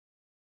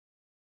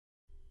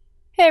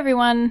Hey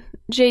everyone,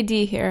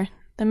 JD here,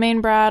 the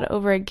main broad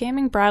over at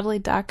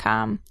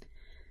GamingBroadly.com.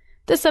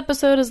 This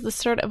episode is the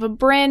start of a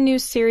brand new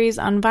series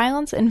on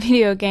violence in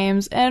video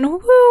games, and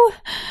whoo,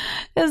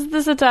 is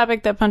this a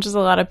topic that punches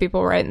a lot of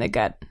people right in the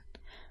gut.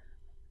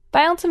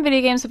 Violence and video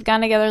games have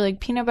gone together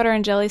like peanut butter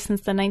and jelly since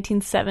the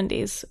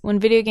 1970s, when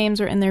video games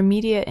were in their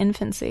media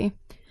infancy.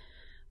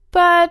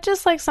 But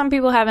just like some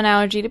people have an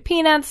allergy to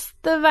peanuts,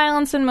 the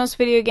violence in most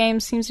video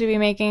games seems to be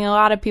making a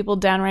lot of people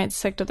downright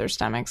sick to their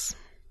stomachs.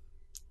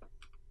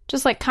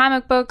 Just like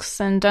comic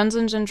books and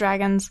Dungeons &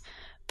 Dragons,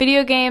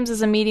 video games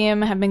as a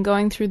medium have been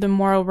going through the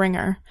moral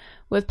ringer,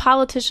 with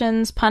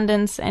politicians,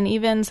 pundits, and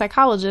even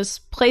psychologists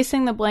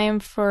placing the blame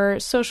for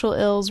social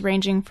ills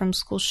ranging from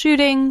school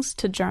shootings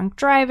to drunk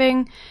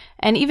driving,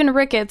 and even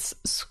rickets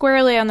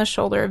squarely on the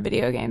shoulder of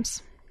video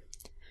games.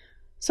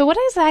 So what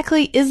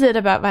exactly is it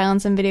about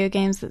violence in video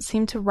games that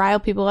seem to rile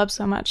people up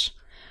so much?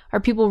 Are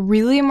people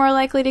really more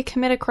likely to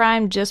commit a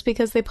crime just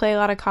because they play a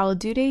lot of Call of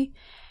Duty?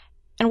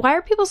 And why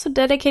are people so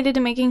dedicated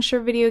to making sure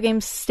video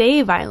games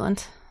stay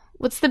violent?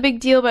 What's the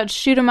big deal about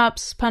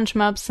shoot-em-ups,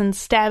 punch-em-ups, and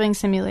stabbing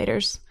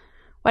simulators?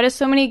 Why do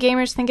so many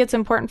gamers think it's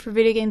important for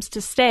video games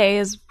to stay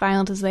as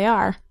violent as they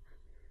are?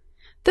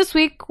 This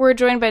week, we're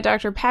joined by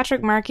Dr.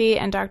 Patrick Markey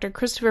and Dr.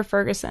 Christopher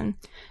Ferguson,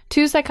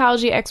 two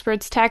psychology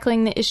experts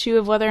tackling the issue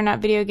of whether or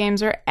not video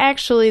games are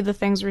actually the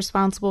things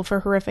responsible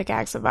for horrific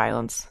acts of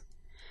violence.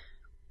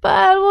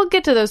 But we'll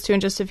get to those two in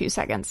just a few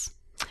seconds.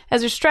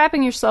 As you're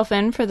strapping yourself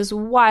in for this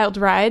wild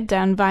ride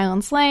down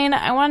Violence Lane,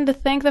 I wanted to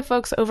thank the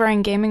folks over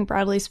on Gaming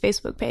Broadly's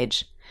Facebook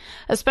page.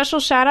 A special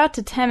shout out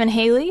to Tim and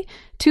Haley,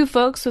 two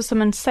folks with some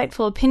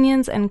insightful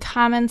opinions and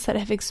comments that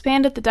have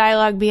expanded the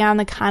dialogue beyond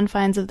the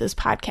confines of this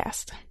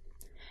podcast.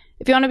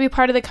 If you want to be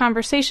part of the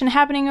conversation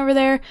happening over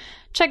there,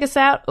 check us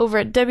out over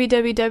at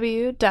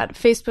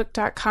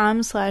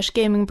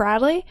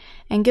www.facebook.com/gamingbroadly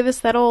and give us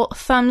that old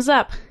thumbs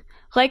up.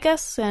 Like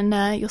us, and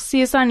you'll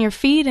see us on your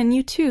feed, and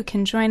you too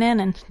can join in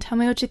and tell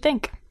me what you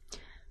think.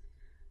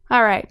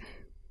 All right.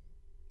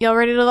 Y'all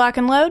ready to lock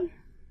and load?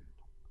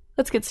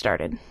 Let's get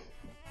started.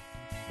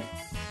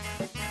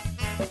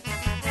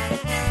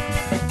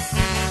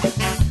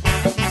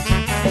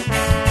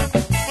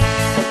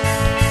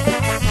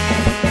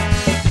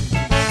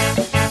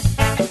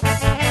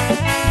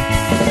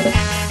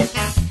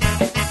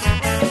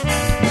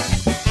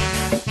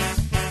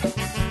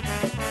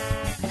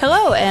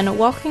 Hello, and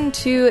welcome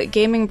to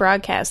Gaming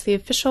Broadcast, the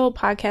official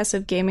podcast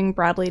of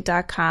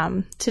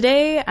GamingBroadly.com.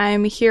 Today,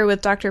 I'm here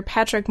with Dr.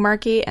 Patrick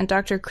Markey and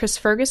Dr. Chris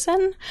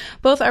Ferguson.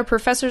 Both are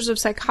professors of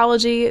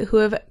psychology who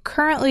have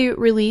currently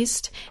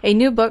released a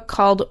new book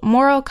called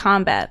Moral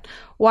Combat: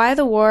 Why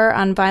the War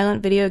on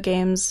Violent Video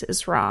Games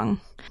is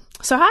Wrong.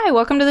 So hi,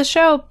 welcome to the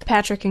show,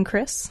 Patrick and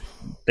Chris.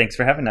 Thanks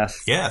for having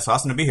us. Yeah, it's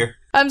awesome to be here.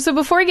 So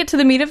before we get to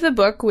the meat of the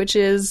book, which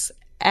is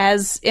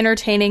as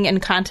entertaining in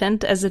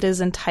content as it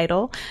is in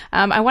title,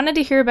 I wanted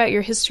to hear about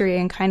your history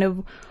and kind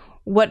of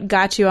what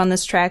got you on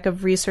this track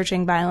of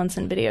researching violence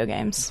in video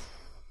games.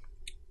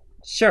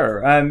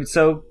 Sure.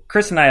 So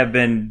Chris and I have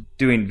been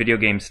doing video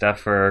game stuff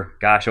for,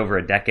 over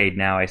a decade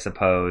now, I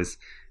suppose.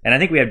 And I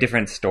think we have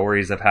different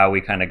stories of how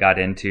we kind of got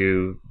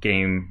into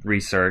game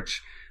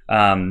research.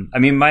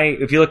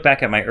 If you look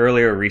back at my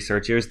earlier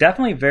research, it was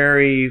definitely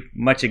very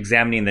much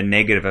examining the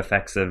negative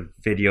effects of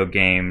video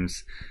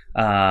games,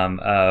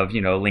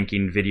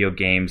 linking video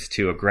games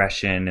to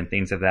aggression and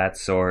things of that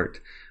sort.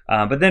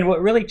 But then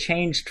what really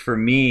changed for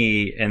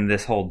me in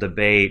this whole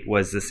debate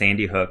was the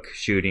Sandy Hook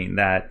shooting.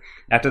 That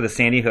after the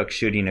Sandy Hook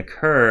shooting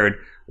occurred,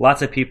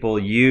 lots of people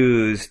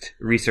used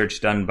research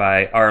done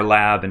by our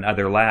lab and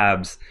other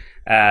labs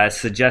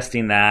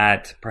suggesting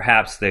that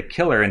perhaps the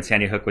killer in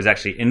Sandy Hook was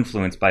actually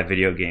influenced by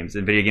video games,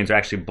 and video games are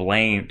actually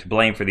to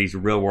blame for these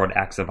real-world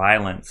acts of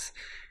violence.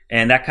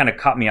 And that kind of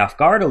caught me off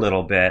guard a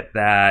little bit,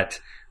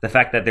 that the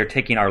fact that they're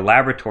taking our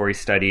laboratory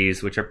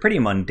studies, which are pretty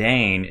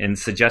mundane, and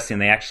suggesting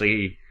they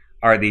actually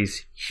are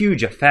these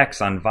huge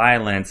effects on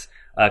violence,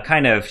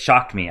 kind of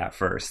shocked me at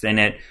first. And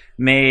it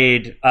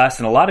made us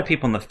and a lot of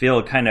people in the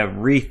field kind of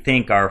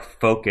rethink our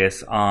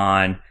focus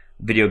on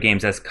video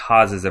games as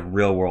causes of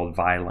real-world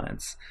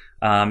violence.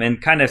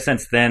 And kind of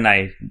since then,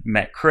 I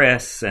met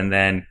Chris, and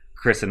then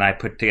Chris and I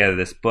put together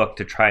this book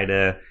to try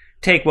to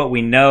take what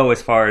we know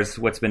as far as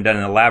what's been done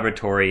in the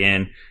laboratory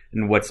and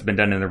what's been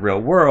done in the real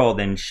world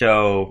and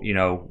show,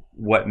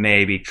 what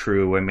may be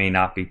true, what may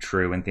not be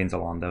true, and things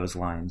along those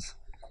lines.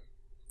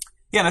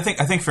 Yeah, and I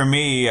think for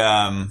me,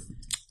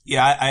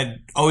 I'd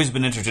always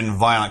been interested in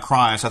violent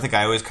crime, so I think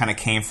I always kind of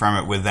came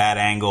from it with that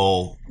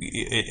angle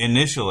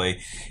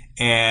initially.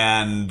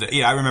 And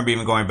I remember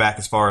even going back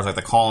as far as like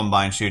the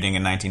Columbine shooting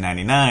in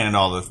 1999 and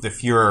all the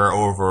furor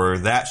over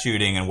that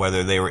shooting and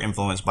whether they were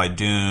influenced by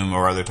Doom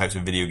or other types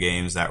of video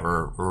games that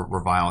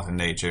were violent in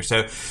nature.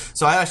 So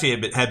I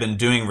actually had been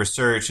doing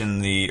research in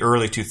the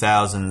early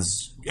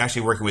 2000s,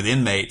 actually working with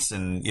inmates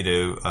and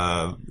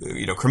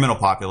criminal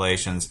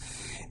populations.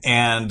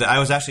 And I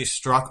was actually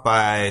struck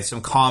by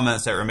some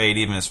comments that were made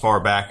even as far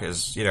back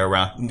as,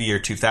 around the year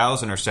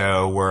 2000 or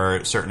so,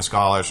 where certain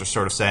scholars are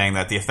sort of saying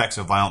that the effects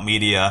of violent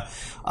media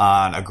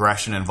on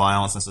aggression and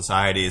violence in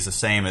society is the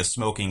same as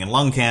smoking and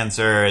lung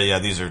cancer. Yeah,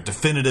 these are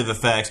definitive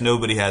effects.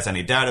 Nobody has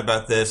any doubt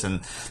about this.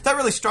 And that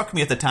really struck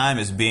me at the time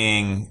as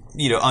being,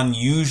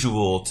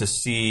 unusual to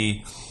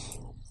see,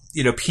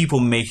 people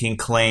making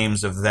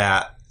claims of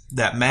that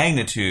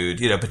magnitude,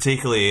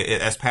 particularly,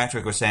 as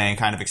Patrick was saying,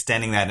 kind of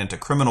extending that into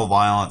criminal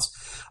violence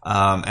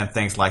and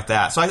things like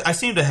that. So I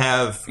seem to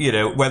have,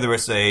 whether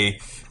it's a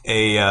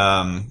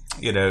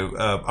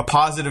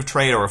positive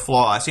trait or a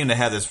flaw, I seem to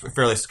have this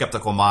fairly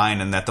skeptical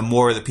mind, and that the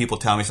more that people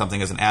tell me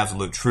something is an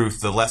absolute truth,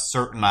 the less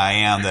certain I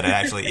am that it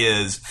actually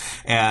is.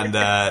 And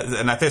I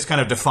think it's kind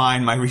of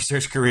defined my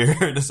research career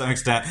to some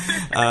extent.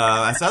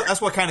 And so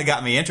that's what kind of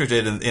got me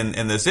interested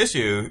in this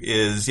issue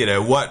is,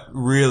 what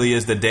really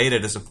is the data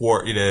to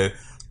support,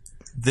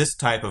 this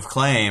type of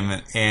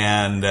claim.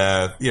 And,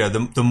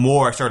 the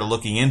more I started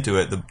looking into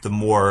it, the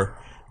more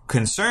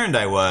concerned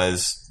I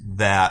was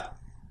that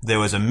there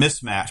was a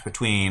mismatch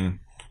between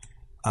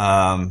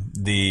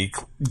the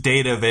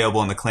data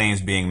available and the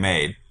claims being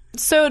made.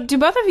 So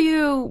did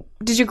you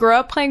grow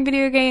up playing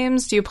video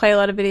games? Do you play a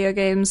lot of video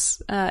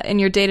games in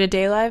your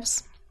day-to-day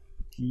lives?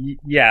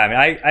 Yeah, I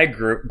mean, I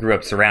grew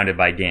up surrounded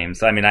by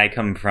games. I mean, I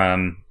come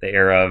from the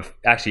era of,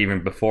 actually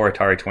even before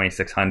Atari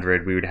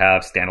 2600, we would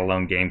have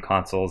standalone game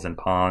consoles and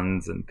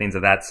Pons and things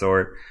of that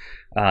sort.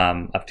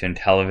 Up to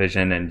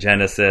Intellivision and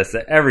Genesis,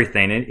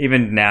 everything. And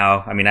even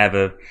now, I mean, I have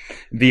a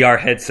VR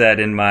headset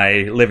in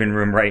my living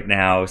room right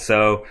now,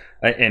 so,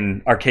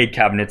 and arcade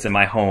cabinets in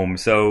my home.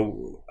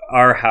 So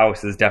our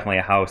house is definitely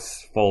a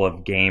house full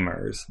of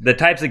gamers. The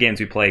types of games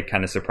we play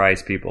kind of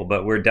surprise people,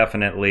 but we're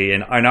definitely,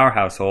 in our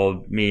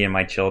household, me and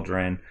my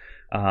children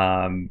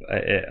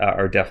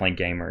are definitely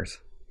gamers.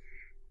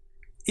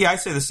 Yeah,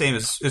 I'd say the same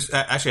as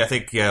actually, I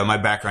think my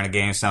background in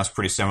games sounds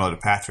pretty similar to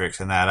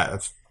Patrick's in that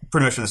I've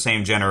pretty much in the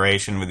same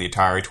generation with the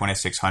Atari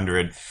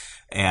 2600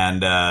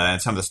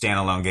 and some of the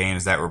standalone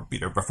games that were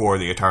before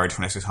the Atari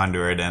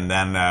 2600. And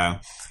then,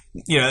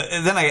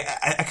 then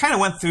I kind of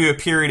went through a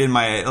period in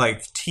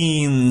my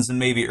teens and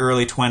maybe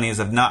early 20s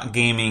of not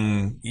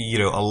gaming,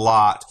 a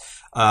lot.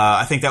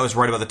 I think that was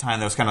right about the time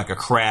there was kind of like a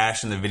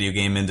crash in the video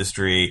game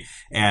industry,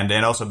 and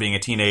also being a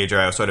teenager,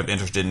 I was sort of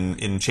interested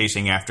in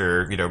chasing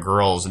after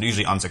girls, and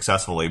usually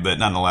unsuccessfully, but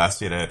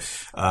nonetheless,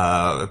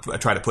 I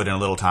try to put in a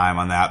little time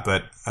on that.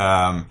 But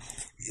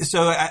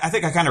so I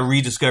think I kind of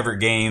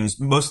rediscovered games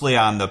mostly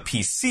on the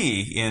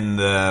PC in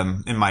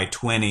my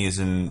 20s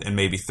and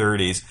maybe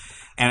 30s.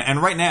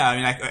 And right now, I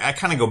mean, I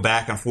kind of go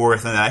back and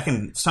forth, and I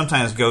can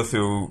sometimes go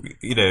through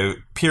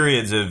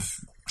periods of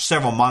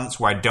several months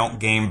where I don't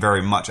game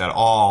very much at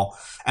all,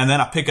 and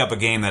then I pick up a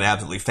game that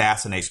absolutely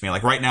fascinates me.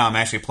 Like right now, I'm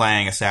actually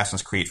playing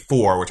Assassin's Creed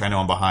 4, which I know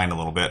I'm behind a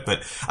little bit,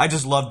 but I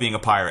just love being a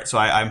pirate. So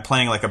I'm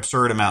playing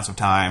absurd amounts of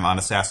time on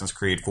Assassin's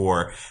Creed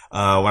 4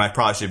 when I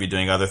probably should be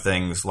doing other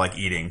things like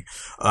eating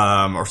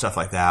or stuff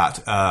like that.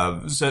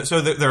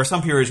 So there are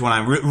some periods when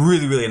I'm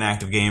really, really an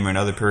active gamer, and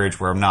other periods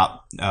where I'm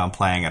not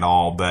playing at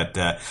all. But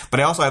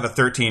I also have a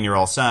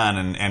 13-year-old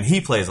son, and he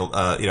plays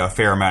a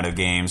fair amount of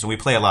games, and we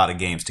play a lot of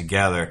games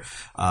together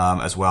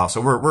as well.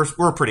 So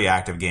we're a pretty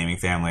active gaming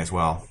family as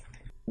well.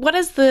 What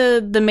is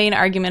the main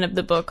argument of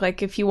the book?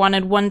 Like, if you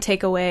wanted one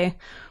takeaway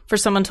for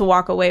someone to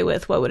walk away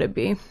with, what would it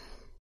be?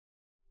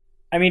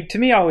 I mean, to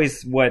me,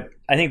 always what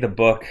I think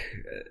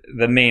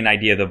the main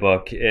idea of the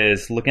book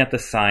is looking at the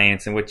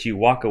science, and what you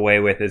walk away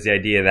with is the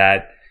idea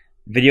that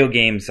video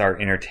games are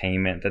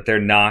entertainment, that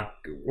they're not,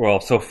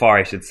 well, so far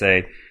I should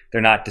say, they're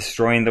not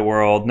destroying the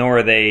world, nor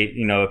are they,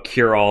 a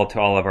cure-all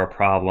to all of our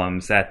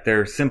problems, that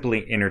they're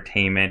simply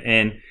entertainment.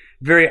 And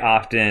very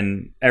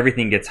often,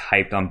 everything gets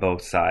hyped on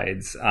both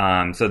sides.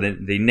 So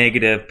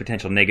the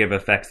potential negative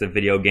effects of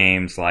video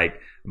games, like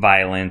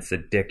violence,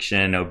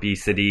 addiction,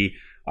 obesity,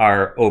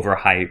 are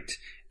overhyped.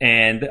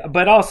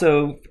 But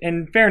also,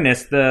 in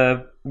fairness,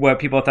 what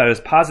people thought was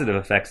positive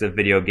effects of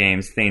video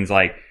games, things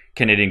like,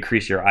 can it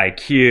increase your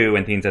IQ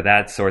and things of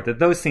that sort, that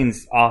those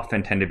things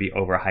often tend to be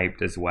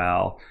overhyped as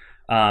well.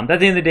 But at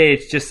the end of the day,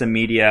 it's just a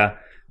medium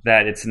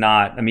that's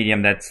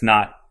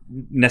not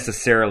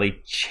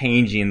necessarily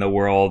changing the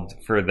world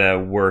for the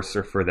worse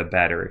or for the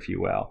better, if you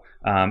will.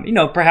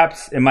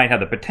 Perhaps it might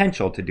have the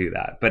potential to do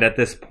that, but at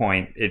this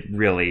point, it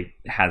really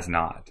has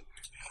not.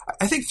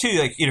 I think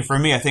too, for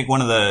me, I think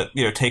one of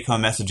the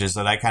take-home messages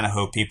that I kind of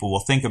hope people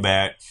will think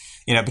about,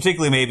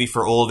 particularly maybe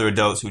for older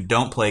adults who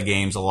don't play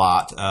games a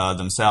lot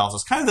themselves,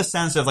 is kind of the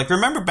sense of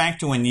remember back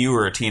to when you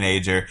were a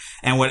teenager,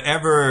 and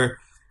whatever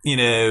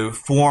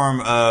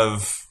form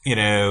of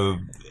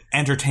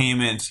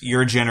entertainment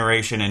your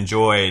generation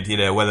enjoyed,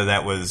 whether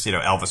that was,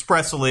 Elvis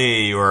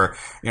Presley or,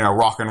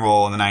 rock and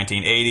roll in the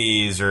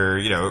 1980s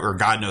or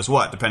God knows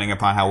what, depending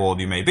upon how old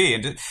you may be.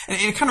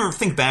 And kind of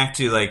think back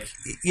to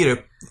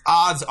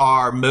odds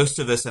are most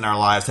of us in our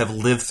lives have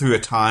lived through a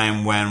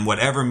time when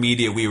whatever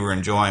media we were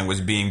enjoying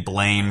was being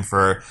blamed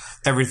for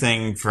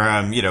everything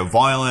from,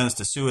 violence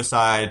to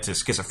suicide to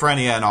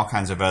schizophrenia and all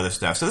kinds of other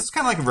stuff. So this is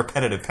kind of like a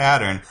repetitive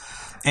pattern.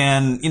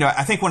 And,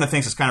 I think one of the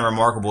things that's kind of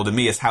remarkable to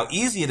me is how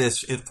easy it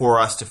is for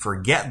us to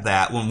forget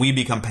that when we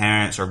become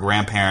parents or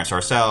grandparents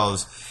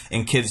ourselves,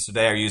 and kids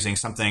today are using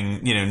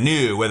something,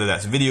 new, whether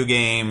that's video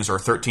games or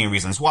 13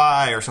 Reasons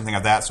Why or something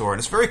of that sort. And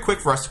it's very quick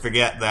for us to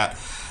forget that,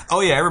 oh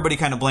yeah, everybody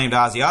kind of blamed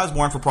Ozzy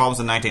Osbourne for problems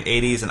in the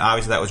 1980s, and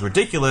obviously that was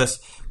ridiculous.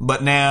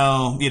 But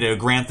now,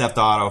 Grand Theft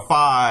Auto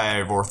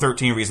 5 or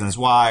 13 Reasons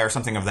Why or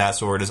something of that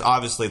sort is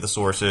obviously the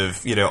source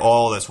of,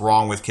 all that's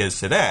wrong with kids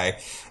today.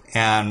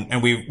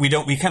 And we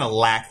kind of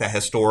lack that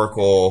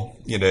historical,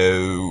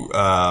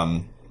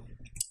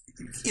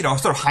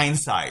 sort of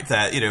hindsight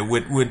that,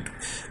 would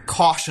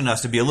caution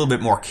us to be a little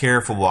bit more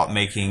careful about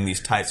making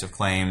these types of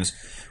claims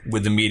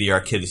with the media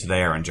our kids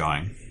today are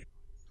enjoying.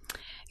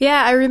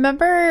 Yeah, I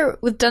remember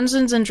with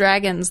Dungeons and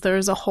Dragons, there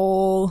was a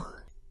whole,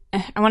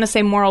 I want to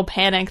say moral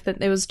panic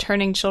that it was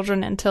turning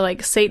children into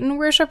like Satan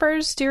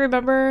worshippers. Do you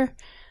remember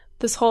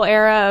this whole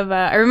era of,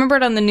 I remember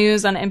it on the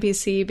news on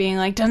NBC being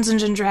like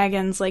Dungeons and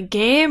Dragons, like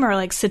game or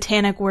like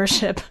satanic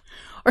worship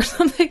or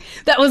something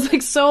that was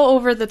like so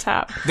over the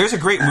top. There's a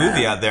great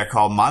movie out there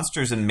called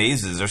Monsters and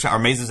Mazes or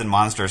Mazes and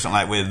Monsters, something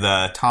like with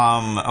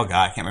Tom, oh God,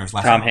 I can't remember his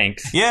last name. Tom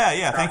Hanks.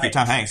 Yeah, thank you,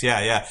 Tom Hanks.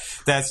 Yeah.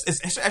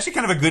 It's actually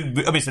kind of a good,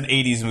 it's an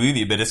 80s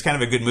movie, but it's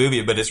kind of a good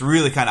movie, but it's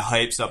really kind of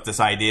hypes up this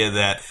idea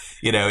that,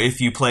 if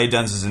you play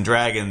Dungeons and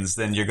Dragons,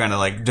 then you're going to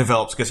like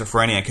develop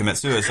schizophrenia and commit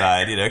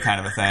suicide, kind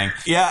of a thing.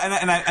 Yeah,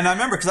 and I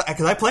remember because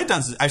I played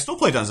I still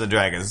play Dungeons and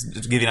Dragons,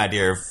 to give you an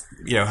idea of,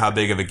 how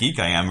big of a geek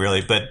I am,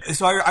 really. But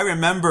so I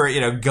remember,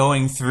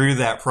 going through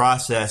that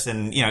process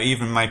and,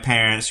 even my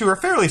parents who are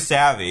fairly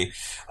savvy,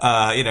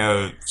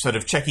 sort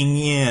of checking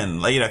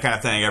in, kind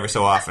of thing every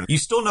so often. You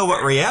still know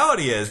what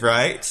reality is,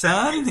 right,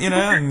 son?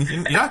 And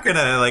you're not going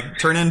to like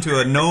turn into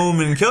a gnome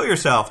and kill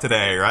yourself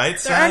today, right,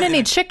 son? There aren't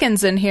any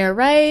chickens in here,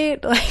 right?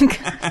 Like,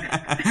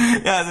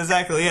 yeah, that's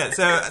exactly it.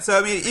 So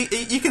I mean,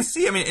 you can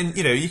see, and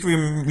you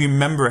can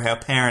remember how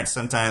parents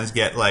sometimes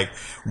get like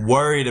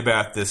worried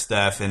about this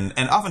stuff and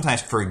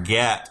oftentimes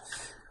forget,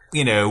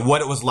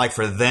 what it was like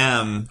for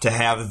them to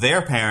have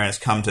their parents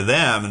come to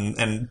them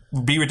and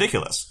be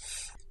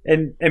ridiculous.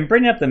 And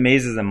bringing up the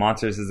Mazes and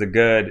Monsters is a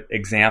good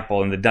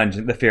example in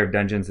the Fear of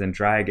Dungeons and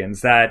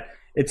Dragons, that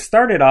it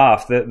started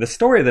off, the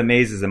story of the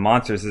Mazes and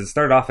Monsters, it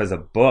started off as a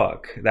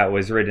book that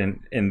was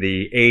written in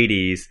the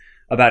 80s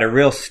about a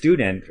real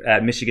student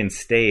at Michigan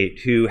State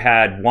who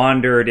had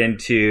wandered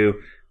into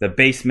the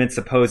basement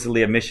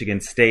supposedly of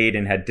Michigan State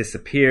and had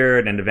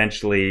disappeared and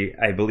eventually,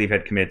 I believe,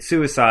 had committed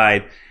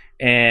suicide.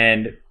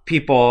 And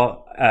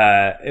people,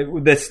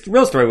 this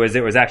real story was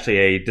it was actually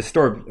a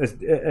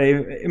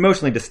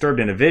emotionally disturbed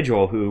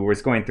individual who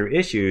was going through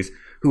issues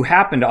who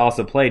happened to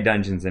also play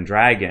Dungeons and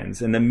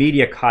Dragons. And the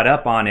media caught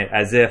up on it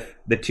as if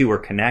the two were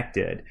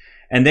connected.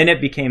 And then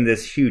it became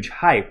this huge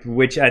hype,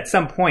 which at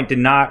some point did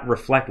not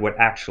reflect what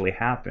actually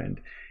happened.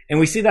 And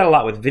we see that a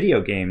lot with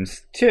video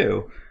games,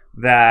 too,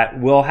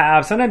 that will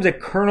have sometimes a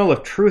kernel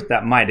of truth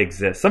that might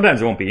exist. Sometimes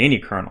there won't be any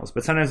kernels,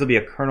 but sometimes there'll be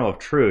a kernel of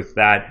truth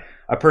that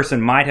a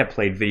person might have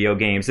played video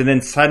games, and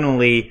then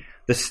suddenly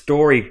the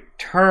story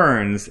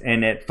turns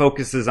and it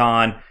focuses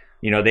on,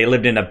 they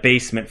lived in a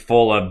basement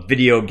full of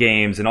video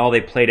games and all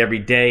they played every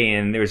day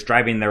and it was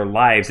driving their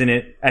lives. And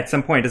it, at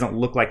some point, it doesn't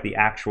look like the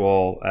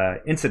actual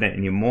incident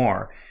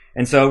anymore.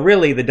 And so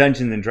really the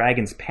Dungeons and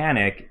Dragons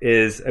panic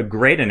is a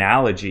great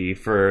analogy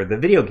for the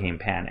video game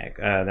panic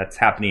that's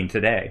happening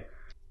today.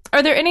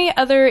 Are there any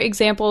other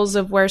examples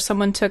of where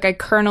someone took a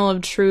kernel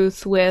of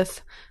truth with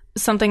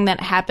something that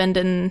happened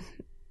in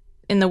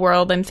the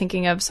world? I'm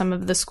thinking of some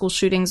of the school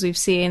shootings we've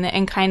seen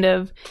and kind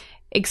of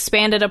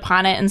expanded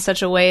upon it in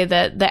such a way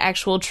that the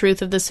actual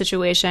truth of the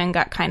situation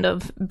got kind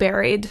of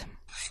buried.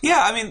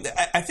 Yeah,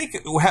 I think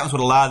what happens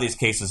with a lot of these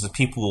cases is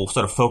people will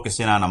sort of focus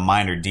in on a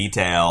minor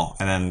detail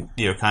and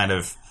then, kind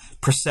of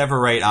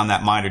perseverate on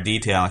that minor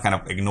detail and kind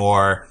of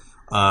ignore,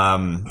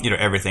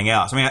 everything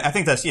else. I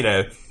think that's,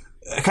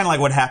 kind of like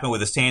what happened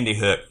with the Sandy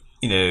Hook,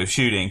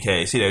 shooting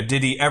case.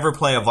 Did he ever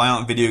play a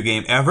violent video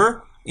game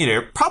ever?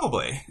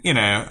 Probably,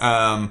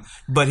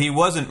 but he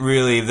wasn't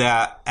really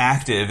that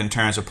active in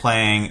terms of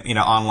playing,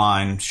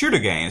 online shooter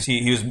games.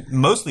 He was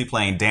mostly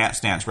playing Dance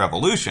Dance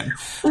Revolution,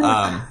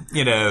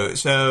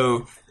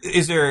 so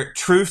is there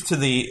truth to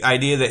the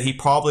idea that he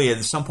probably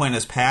at some point in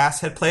his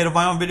past had played a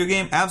violent video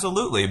game?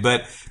 Absolutely,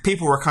 but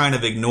people were kind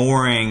of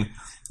ignoring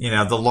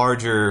the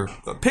larger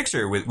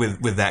picture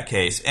with that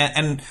case.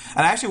 And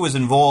I actually was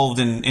involved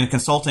in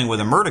consulting with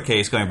a murder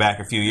case going back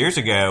a few years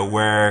ago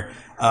where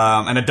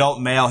an adult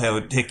male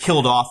had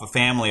killed off a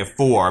family of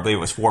 4. I believe it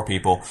was 4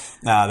 people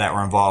that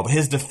were involved.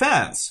 His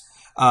defense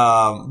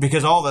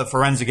because all the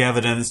forensic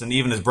evidence and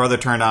even his brother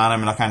turned on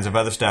him and all kinds of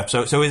other stuff.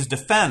 So his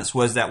defense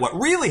was that what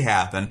really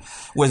happened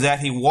was that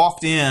he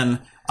walked in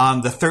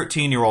on the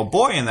 13-year-old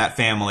boy in that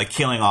family,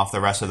 killing off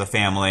the rest of the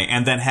family,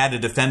 and then had to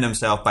defend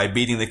himself by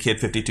beating the kid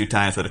 52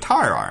 times with a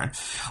tire iron.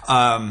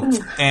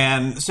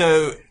 And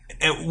so,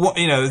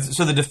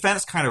 so the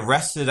defense kind of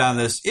rested on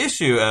this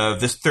issue of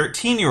this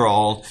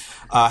 13-year-old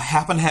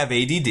happened to have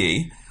ADD.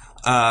 He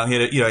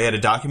had a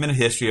documented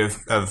history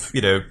of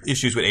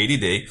issues with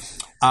ADD.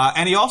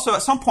 And he also,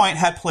 at some point,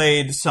 had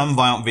played some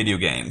violent video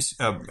games.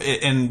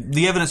 And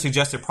the evidence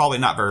suggested probably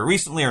not very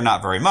recently or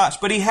not very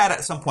much, but he had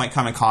at some point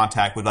come in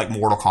contact with like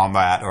Mortal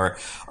Kombat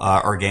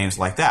or games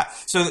like that.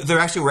 So there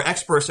actually were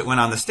experts that went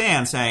on the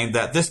stand saying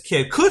that this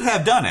kid could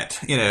have done it,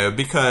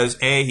 because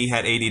A, he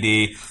had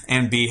ADD,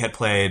 and B, had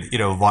played,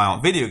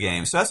 violent video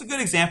games. So that's a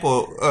good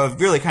example of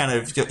really kind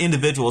of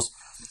individuals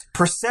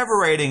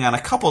perseverating on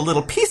a couple of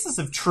little pieces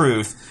of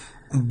truth,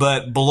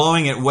 but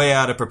blowing it way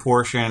out of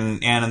proportion,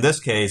 and in this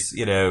case,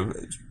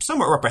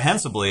 somewhat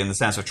reprehensibly in the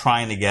sense of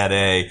trying to get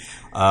a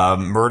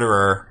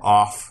murderer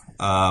off,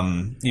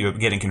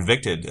 getting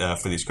convicted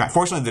for these crimes.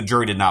 Fortunately, the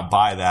jury did not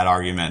buy that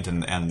argument,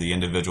 and the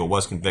individual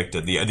was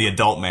convicted. The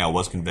adult male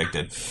was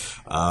convicted.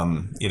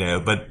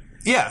 But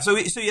yeah, so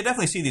you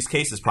definitely see these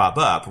cases pop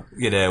up,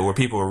 where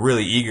people are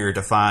really eager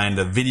to find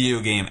a video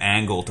game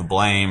angle to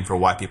blame for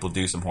why people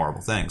do some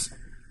horrible things.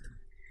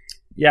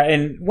 Yeah,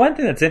 and one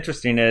thing that's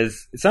interesting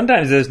is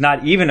sometimes there's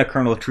not even a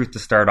kernel of truth to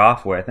start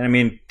off with. And I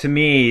mean, to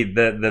me,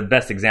 the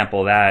best example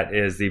of that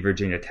is the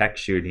Virginia Tech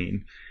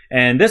shooting.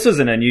 And this was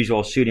an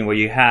unusual shooting where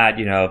you had,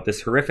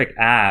 this horrific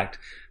act,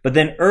 but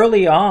then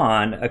early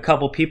on, a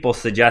couple people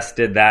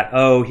suggested that,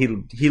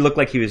 he looked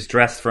like he was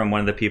dressed from one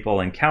of the people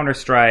in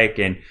Counter-Strike,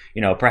 and,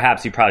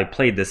 perhaps he probably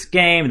played this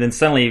game, and then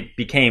suddenly it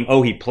became,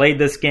 he played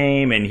this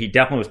game, and he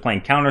definitely was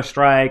playing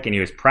Counter-Strike, and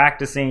he was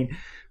practicing.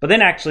 But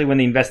then actually when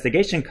the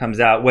investigation comes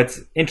out, what's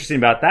interesting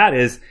about that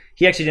is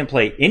he actually didn't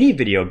play any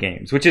video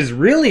games, which is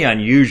really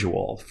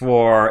unusual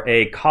for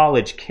a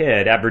college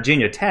kid at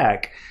Virginia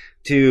Tech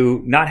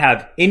to not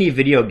have any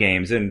video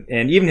games. And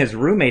even his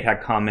roommate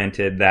had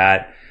commented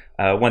that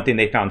one thing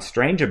they found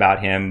strange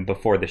about him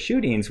before the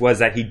shootings was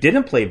that he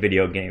didn't play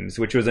video games,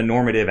 which was a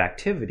normative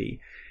activity.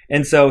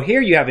 And so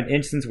here you have an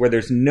instance where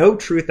there's no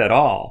truth at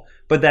all,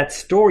 but that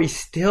story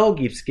still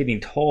keeps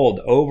getting told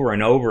over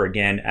and over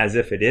again as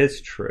if it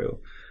is true.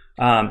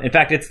 In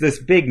fact, it's this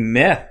big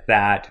myth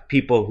that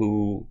people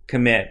who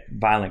commit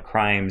violent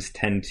crimes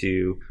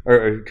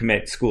or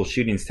commit school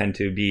shootings tend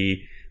to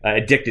be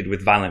addicted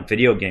with violent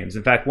video games.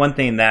 In fact, one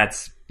thing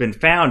that's been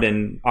found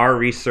in our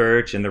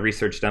research and the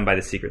research done by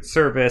the Secret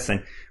Service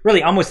and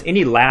really almost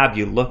any lab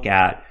you look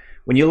at,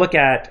 when you look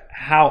at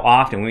how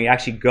often, when we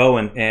actually go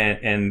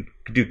and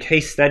do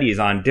case studies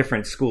on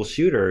different school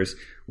shooters,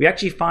 we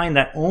actually find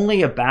that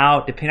only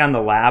about, depending on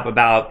the lab,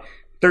 about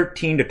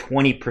 13 to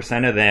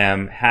 20% of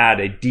them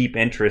had a deep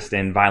interest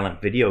in violent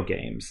video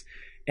games.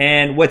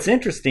 And what's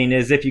interesting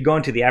is if you go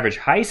into the average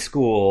high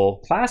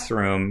school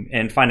classroom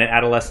and find an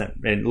adolescent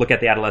and look at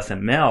the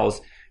adolescent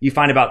males, you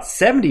find about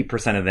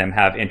 70% of them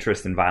have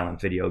interest in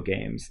violent video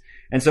games.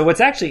 And so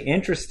what's actually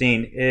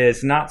interesting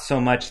is not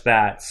so much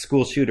that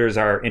school shooters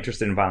are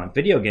interested in violent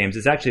video games,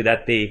 it's actually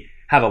that they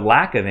have a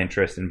lack of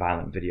interest in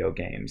violent video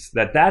games.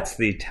 That's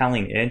the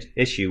telling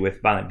issue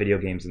with violent video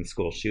games and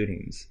school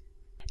shootings.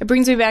 It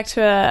brings me back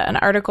to an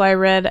article I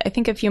read, I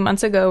think a few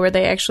months ago, where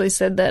they actually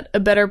said that a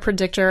better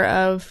predictor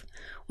of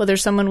whether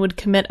someone would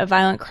commit a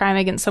violent crime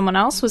against someone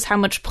else was how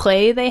much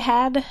play they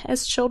had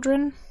as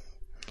children.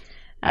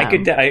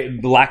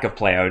 Lack of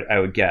play, I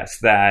would guess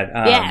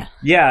that.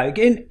 Yeah,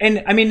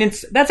 and I mean,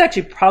 that's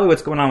actually probably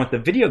what's going on with the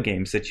video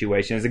game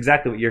situation. Is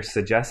exactly what you're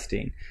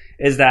suggesting.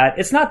 Is that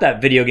it's not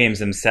that video games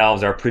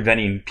themselves are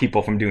preventing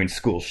people from doing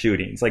school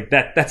shootings. Like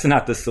that's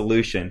not the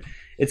solution.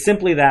 It's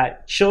simply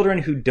that children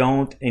who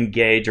don't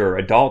engage, or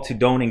adults who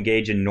don't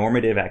engage in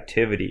normative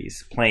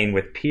activities, playing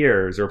with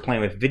peers or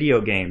playing with video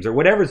games or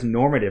whatever's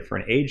normative for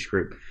an age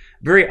group,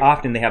 very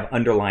often they have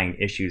underlying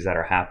issues that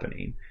are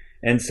happening.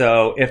 And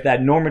so if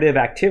that normative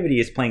activity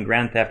is playing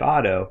Grand Theft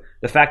Auto,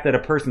 the fact that a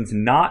person's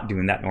not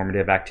doing that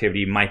normative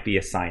activity might be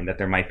a sign that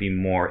there might be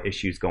more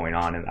issues going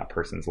on in that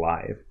person's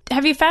life.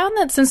 Have you found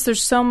that since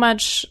there's so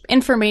much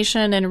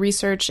information and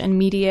research and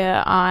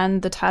media on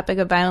the topic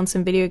of violence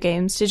in video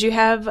games, did you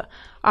have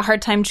a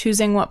hard time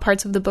choosing what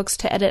parts of the books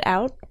to edit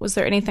out? Was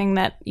there anything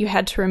that you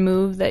had to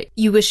remove that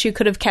you wish you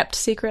could have kept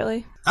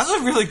secretly? That's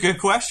a really good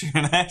question,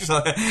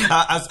 actually.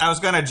 I was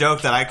going to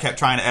joke that I kept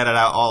trying to edit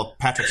out all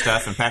Patrick's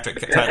stuff, and Patrick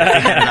kept trying to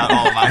edit out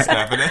all of my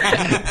stuff.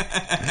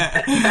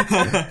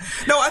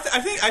 No,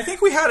 I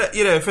think we had,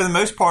 for the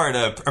most part,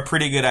 a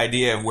pretty good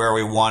idea of where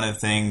we wanted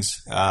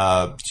things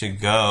to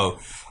go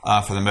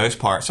for the most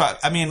part. So,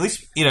 I mean, at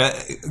least,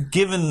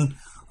 given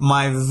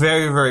my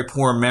very, very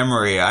poor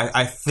memory,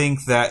 I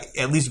think that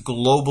at least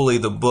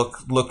globally the book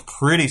looked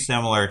pretty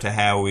similar to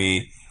how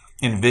we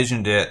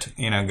envisioned it,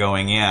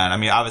 going in. I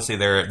mean, obviously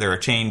there are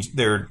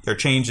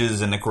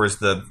changes, and of course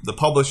the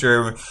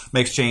publisher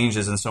makes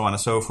changes and so on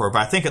and so forth.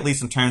 But I think at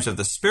least in terms of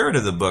the spirit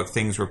of the book,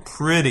 things were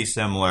pretty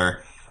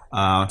similar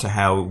to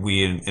how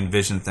we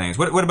envisioned things.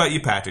 What about you,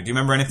 Patrick? Do you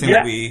remember anything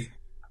that we?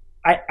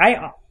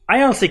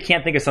 I honestly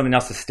can't think of something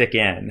else to stick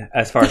in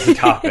as far as the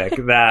topic.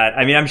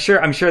 I'm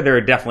sure there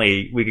are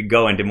definitely, we could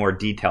go into more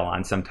detail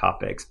on some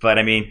topics, but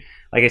I mean,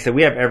 like I said,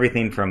 we have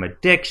everything from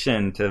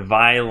addiction to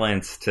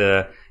violence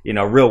to,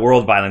 real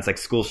world violence like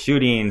school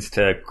shootings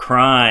to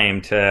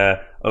crime to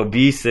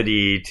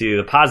obesity to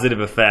the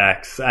positive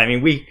effects. I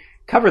mean, we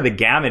cover the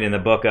gamut in the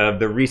book of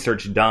the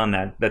research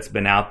done that's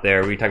been out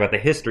there. We talk about the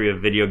history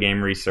of video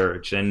game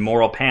research and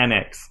moral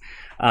panics.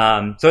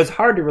 So it's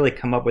hard to really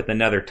come up with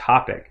another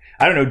topic.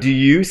 I don't know. Do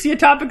you see a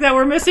topic that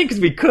we're missing? Because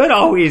we could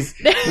always,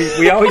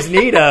 we always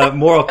need a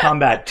Mortal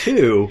Kombat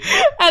 2.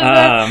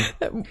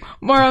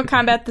 Mortal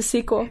Kombat the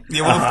sequel.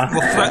 Yeah,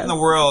 we'll threaten the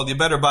world. You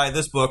better buy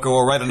this book or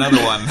we'll write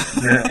another one.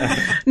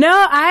 No,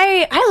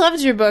 I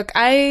loved your book.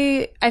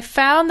 I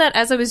found that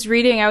as I was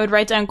reading, I would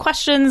write down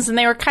questions, and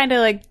they were kind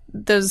of like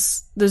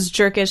those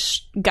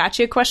jerkish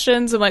gotcha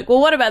questions. I'm like, well,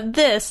 what about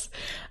this?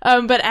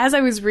 But as I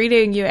was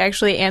reading, you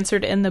actually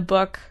answered in the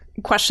book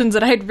questions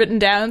that I had written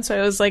down, so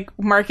I was like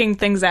marking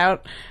things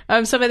out.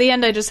 So by the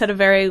end, I just had a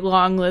very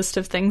long list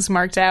of things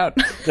marked out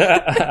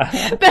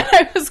that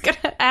I was going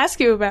to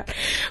ask you about,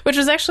 which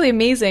was actually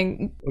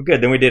amazing. Well,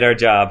 good. Then we did our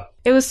job.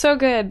 It was so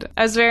good.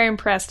 I was very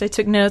impressed. I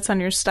took notes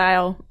on your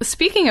style.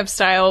 Speaking of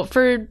style,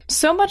 for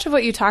so much of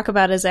what you talk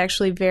about is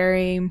actually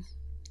very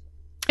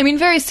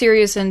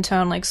serious in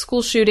tone, like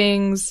school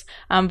shootings,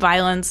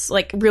 violence,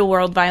 like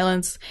real-world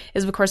violence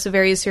is, of course, a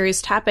very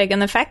serious topic.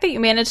 And the fact that you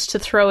managed to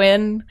throw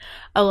in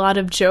a lot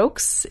of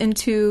jokes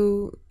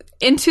into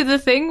the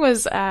thing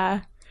was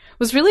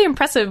really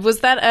impressive.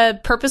 Was that a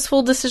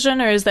purposeful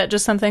decision, or is that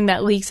just something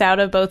that leaks out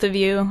of both of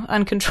you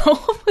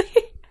uncontrollably?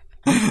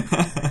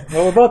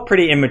 Well, we're both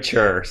pretty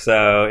immature,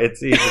 so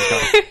it's easy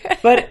to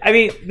But, I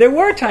mean, there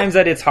were times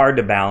that it's hard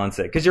to balance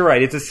it, because you're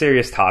right, it's a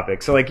serious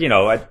topic. So, like,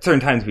 at certain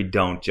times we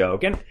don't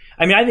joke. And,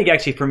 I mean, I think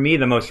actually for me,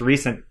 the most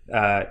recent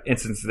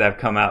instances that have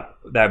come up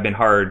that have been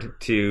hard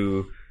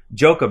to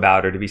joke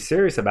about or to be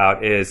serious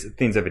about is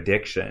things of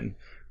addiction.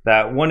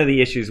 That one of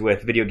the issues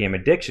with video game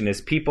addiction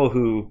is people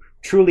who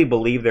truly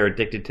believe they're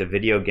addicted to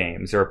video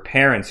games, or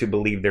parents who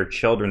believe their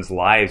children's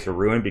lives are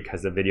ruined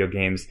because of video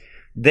games.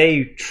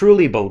 They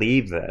truly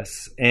believe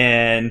this,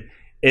 and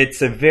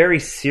it's a very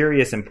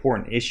serious,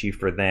 important issue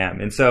for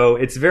them. And so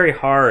it's very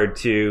hard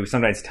to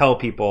sometimes tell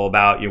people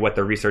about what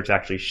the research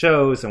actually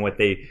shows and what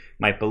they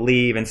might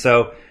believe. And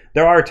so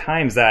there are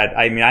times that,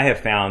 I have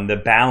found the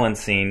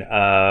balancing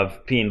of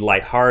being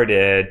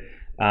lighthearted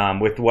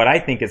with what I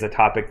think is a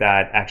topic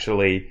that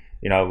actually,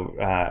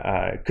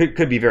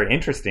 could be very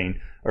interesting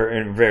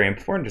or very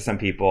important to some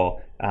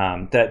people,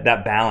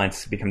 that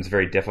balance becomes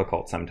very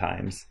difficult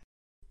sometimes.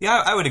 Yeah,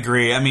 I would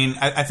agree. I mean,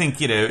 I think,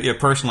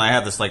 personally, I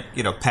have this,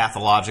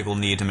 pathological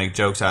need to make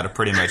jokes out of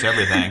pretty much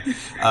everything.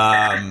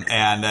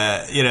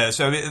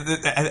 So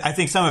I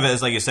think some of it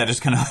is, like you said,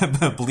 just kind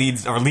of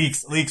bleeds or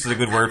leaks is a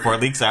good word for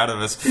it, leaks out of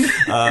us,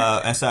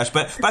 and such.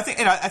 But I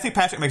think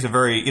Patrick makes a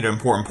very,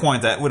 important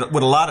point that with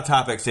a lot of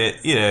topics,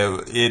 it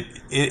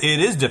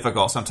is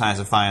difficult sometimes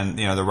to find,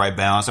 the right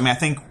balance. I mean, I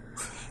think,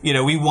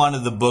 we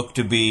wanted the book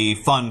to be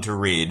fun to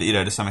read,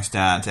 to some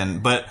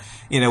extent, but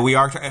we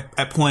are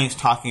at points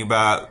talking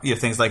about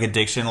things like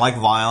addiction, like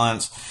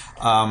violence,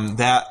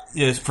 that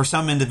is for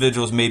some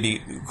individuals may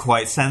be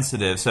quite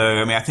sensitive. So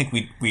I mean, I think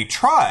we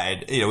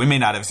tried. We may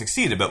not have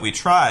succeeded, but we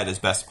tried as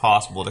best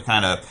possible to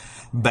kind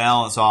of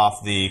balance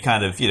off the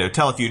kind of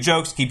tell a few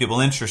jokes, keep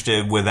people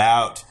interested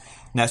without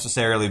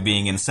necessarily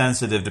being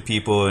insensitive to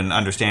people and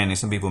understanding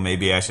some people may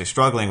be actually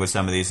struggling with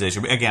some of these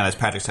issues. Again, as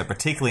Patrick said,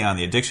 particularly on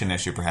the addiction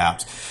issue,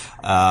 perhaps,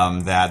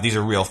 that these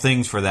are real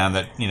things for them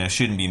that,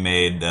 shouldn't be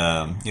made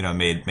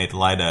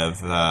light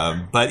of.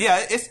 But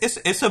yeah,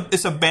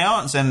 it's a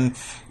balance, and,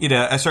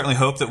 I certainly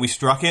hope that we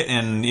struck it,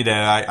 and,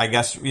 I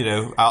guess,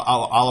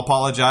 I'll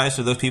apologize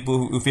to those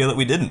people who feel that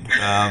we didn't.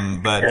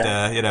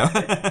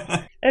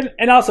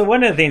 And also,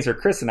 one of the things for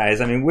Chris and I is,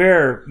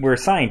 we're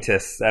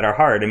scientists at our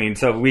heart.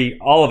 So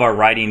all of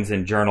our writings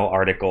and journal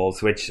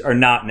articles, which are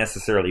not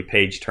necessarily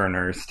page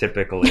turners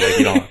typically,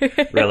 you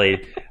don't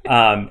really.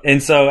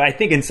 And so I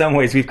think in some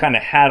ways we've kind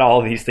of had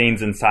all these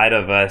things inside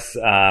of us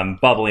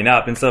bubbling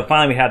up. And so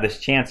finally we had this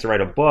chance to write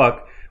a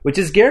book, which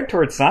is geared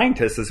towards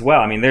scientists as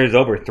well. There's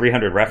over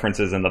 300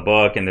 references in the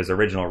book, and there's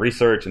original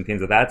research and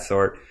things of that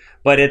sort.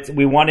 But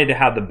we wanted to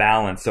have the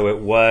balance, so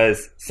it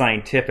was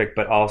scientific,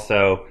 but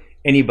also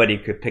anybody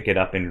could pick it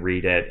up and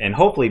read it and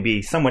hopefully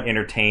be somewhat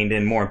entertained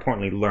and, more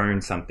importantly, learn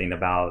something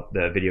about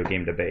the video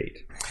game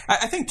debate.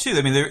 I think, too,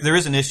 there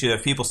is an issue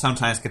that people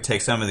sometimes could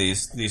take some of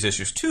these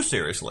issues too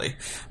seriously,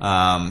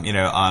 on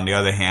the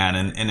other hand,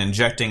 and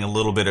injecting a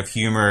little bit of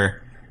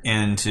humor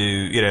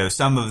into,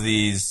 some of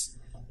these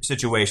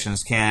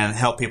situations can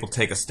help people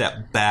take a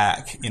step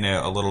back,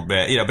 a little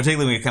bit,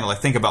 particularly when you kind of like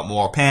think about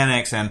moral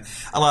panics, and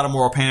a lot of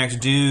moral panics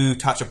do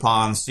touch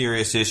upon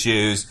serious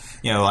issues,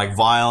 like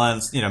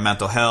violence,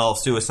 mental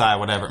health, suicide,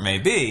 whatever it may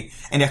be.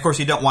 And of course,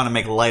 you don't want to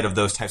make light of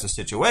those types of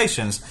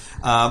situations.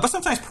 But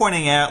sometimes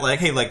pointing out like,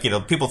 hey, like,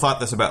 people thought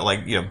this about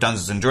like,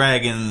 Dungeons and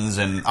Dragons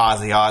and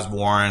Ozzy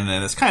Osbourne.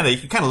 And it's you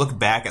can kind of look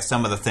back at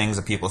some of the things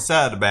that people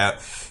said about,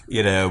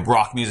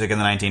 rock music in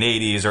the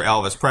 1980s or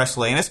Elvis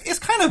Presley. And it's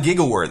kind of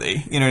giggle-worthy.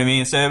 You know what I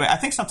mean? So I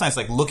think sometimes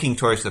like looking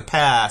towards the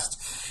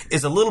past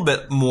is a little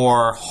bit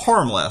more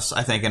harmless,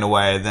 I think, in a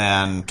way,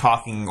 than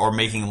talking or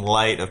making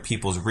light of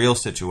people's real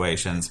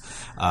situations,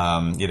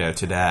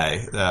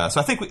 today. So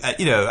I think, I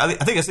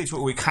think that's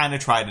what we kind of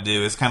try to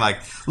do is kind of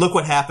like, look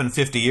what happened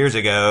 50 years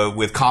ago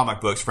with comic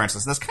books, for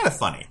instance. That's kind of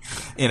funny,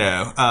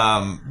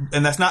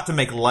 and that's not to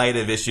make light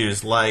of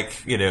issues like,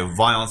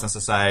 violence in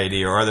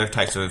society or other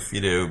types of,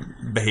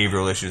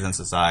 behavioral issues in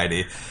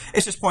society.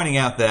 It's just pointing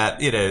out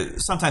that,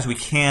 sometimes we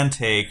can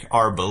take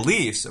our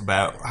beliefs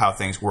about how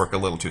things work a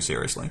little too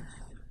seriously.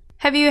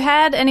 Have you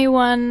had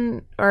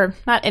anyone, or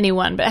not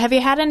anyone, but have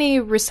you had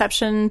any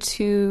reception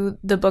to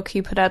the book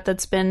you put out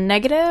that's been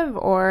negative,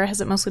 or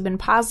has it mostly been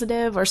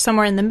positive, or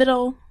somewhere in the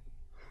middle?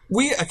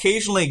 We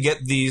occasionally get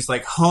these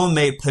like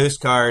homemade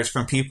postcards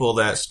from people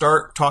that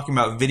start talking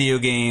about video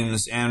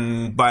games,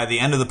 and by the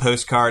end of the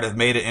postcard have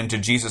made it into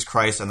Jesus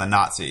Christ and the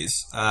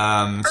Nazis.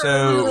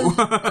 So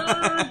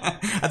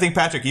I think,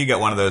 Patrick, you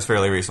got one of those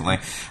fairly recently.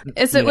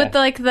 Is it with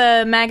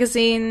the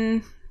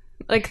magazine,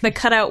 like the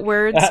cutout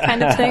words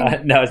kind of thing?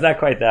 No, it's not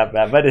quite that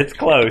bad, but it's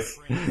close.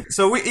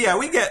 So we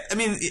get. I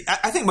mean,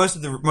 I think most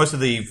of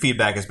the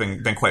feedback has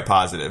been quite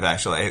positive,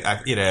 actually.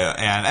 And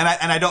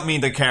I don't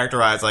mean to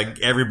characterize like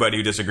everybody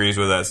who disagrees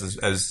with us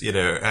as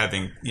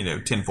having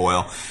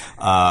tinfoil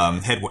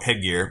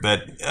headgear,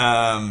 but.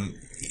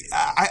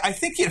 I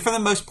think for the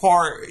most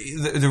part,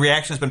 the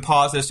reaction has been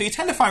positive. So you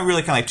tend to find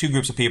really kind of like two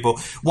groups of people.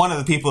 One of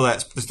the people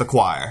that's the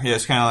choir.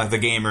 It's kind of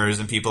like the gamers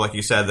and people, like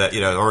you said, that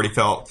already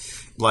felt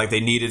like they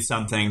needed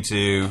something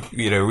to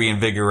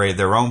reinvigorate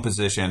their own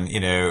position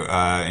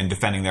in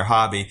defending their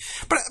hobby.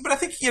 But I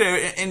think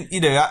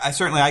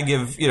I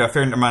give a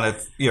fair amount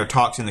of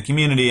talks in the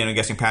community, and I'm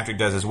guessing Patrick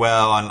does as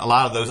well. And a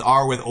lot of those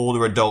are with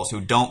older adults who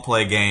don't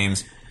play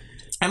games,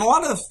 and a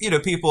lot of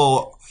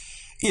people.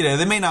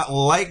 They may not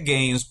like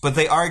games, but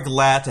they are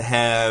glad to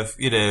have,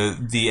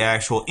 the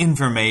actual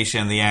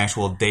information, the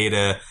actual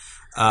data,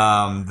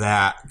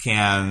 that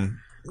can,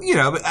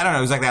 but I don't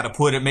know exactly how to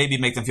put it, maybe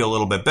make them feel a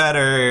little bit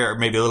better, or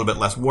maybe a little bit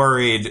less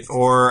worried,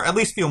 or at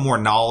least feel more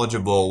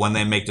knowledgeable when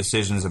they make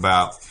decisions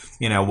about,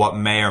 what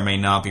may or may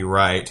not be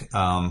right,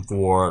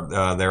 for,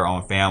 their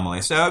own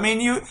family. So, I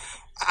mean,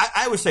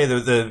 I would say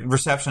the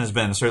reception has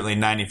been certainly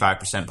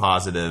 95%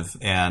 positive,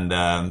 and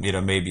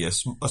maybe a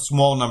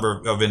small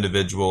number of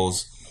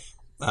individuals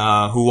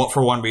who,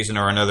 for one reason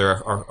or another,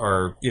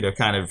 are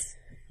kind of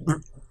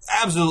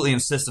absolutely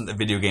insistent that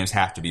video games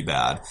have to be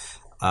bad.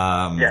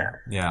 Yeah,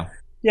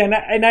 and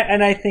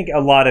I think a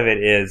lot of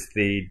it is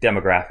the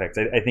demographics.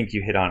 I think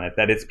you hit on it,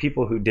 that it's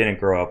people who didn't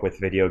grow up with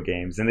video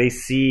games, and they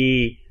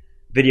see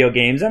video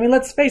games. I mean,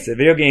 let's face it,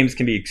 video games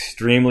can be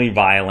extremely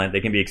violent. They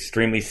can be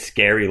extremely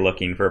scary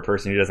looking for a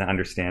person who doesn't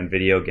understand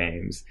video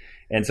games.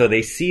 And so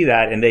they see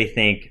that and they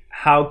think,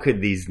 how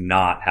could these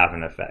not have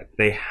an effect?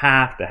 They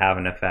have to have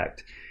an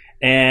effect.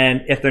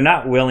 And if they're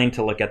not willing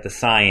to look at the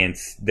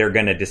science, they're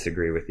going to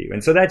disagree with you.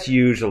 And so that's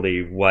usually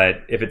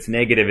if it's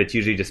negative, it's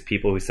usually just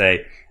people who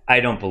say,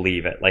 I don't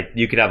believe it. Like,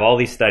 you could have all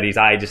these studies,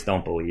 I just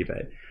don't believe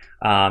it.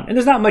 And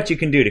there's not much you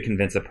can do to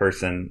convince a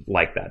person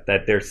like that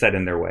they're set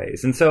in their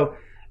ways. And so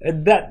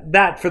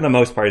that for the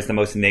most part is the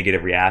most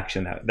negative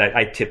reaction that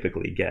I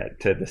typically get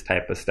to this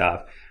type of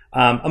stuff.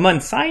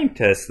 Among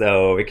scientists,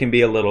 though, it can be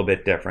a little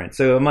bit different.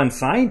 So among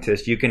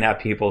scientists, you can have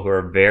people who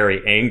are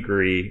very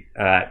angry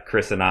at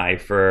Chris and I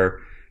for,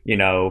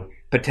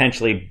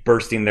 potentially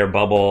bursting their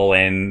bubble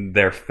and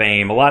their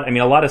fame. A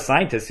lot of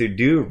scientists who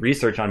do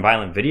research on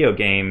violent video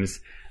games,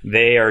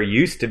 they are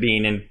used to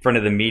being in front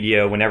of the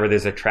media whenever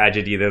there's a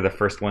tragedy. They're the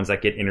first ones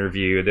that get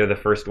interviewed. They're the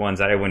first ones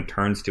that everyone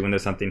turns to when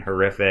there's something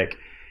horrific.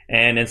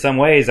 And in some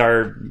ways,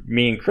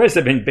 me and Chris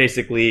have been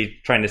basically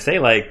trying to say,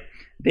 like,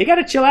 they got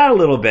to chill out a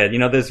little bit.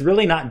 There's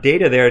really not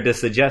data there to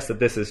suggest that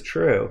this is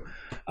true.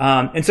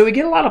 And so we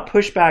get a lot of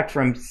pushback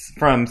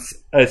from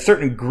a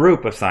certain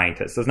group of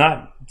scientists. So it's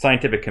not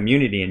scientific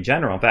community in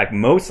general. In fact,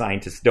 most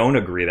scientists don't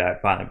agree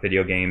that violent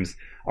video games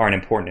are an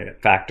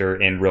important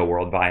factor in real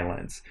world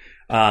violence.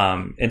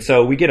 And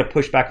so we get a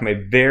pushback from a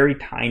very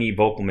tiny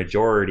vocal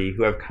majority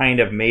who have kind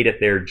of made it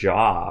their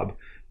job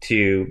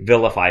to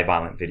vilify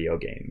violent video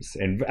games,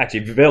 and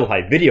actually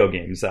vilify video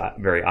games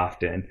very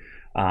often.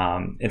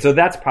 And so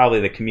that's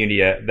probably the community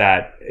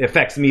that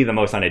affects me the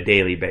most on a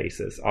daily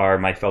basis, are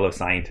my fellow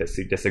scientists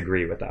who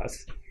disagree with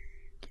us.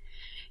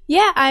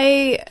 Yeah,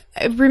 I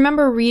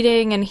remember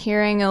reading and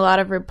hearing a lot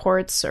of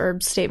reports or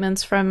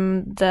statements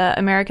from the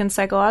American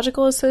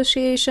Psychological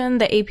Association,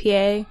 the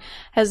APA.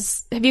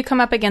 Have you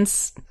come up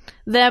against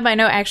them? I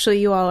know actually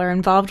you all are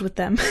involved with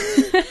them.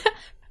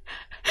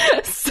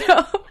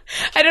 So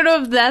I don't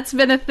know if that's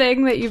been a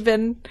thing that you've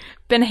been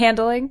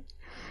handling.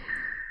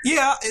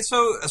 Yeah,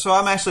 so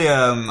I'm actually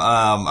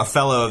a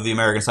fellow of the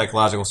American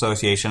Psychological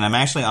Association. I'm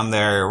actually on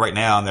their right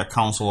now on their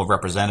Council of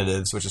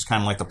Representatives, which is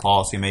kind of like the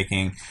policy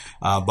making.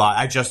 But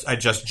I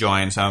just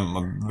joined, so I'm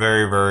a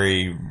very,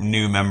 very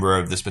new member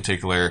of this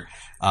particular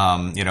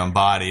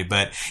body.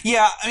 But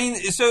yeah, I mean,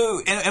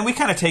 so and we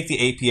kind of take the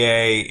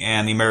APA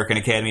and the American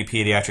Academy of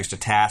Pediatrics to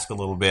task a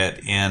little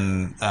bit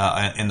in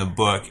the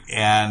book,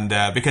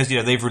 and because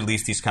they've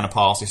released these kind of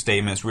policy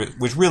statements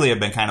which really have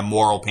been kind of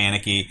moral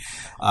panicky,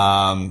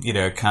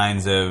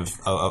 kinds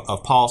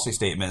of policy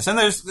statements, and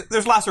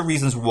there's lots of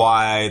reasons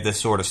why this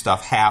sort of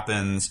stuff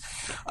happens.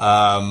 But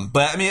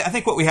I mean, I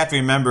think what we have to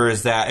remember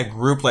is that a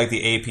group like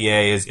the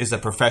APA is a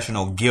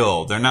professional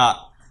guild. They're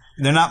not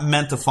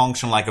meant to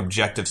function like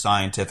objective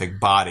scientific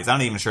bodies. I'm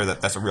not even sure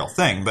that that's a real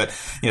thing, but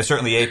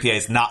certainly APA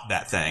is not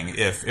that thing.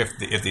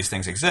 If these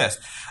things exist,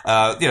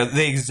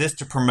 they exist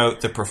to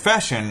promote the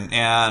profession,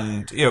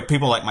 and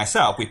people like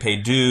myself, we pay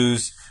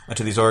dues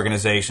to these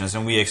organizations,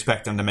 and we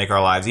expect them to make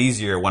our lives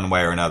easier one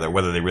way or another.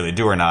 Whether they really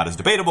do or not is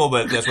debatable,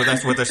 but that's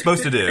what they're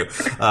supposed to do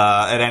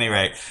at any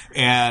rate.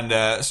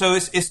 And so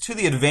it's to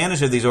the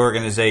advantage of these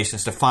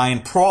organizations to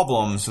find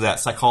problems that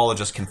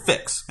psychologists can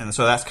fix. And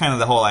so that's kind of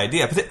the whole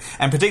idea.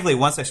 And particularly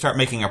once they start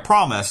making a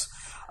promise,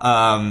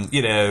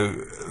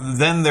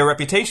 then their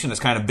reputation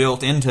is kind of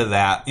built into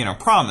that,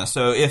 promise.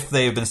 So if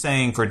they've been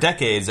saying for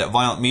decades that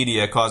violent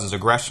media causes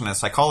aggression and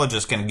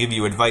psychologists can give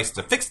you advice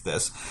to fix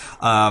this,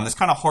 it's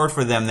kind of hard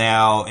for them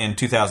now in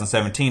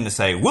 2017 to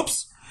say,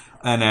 whoops,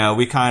 and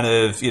we kind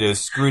of,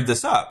 screwed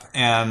this up.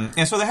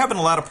 And so there have been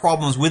a lot of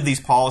problems with these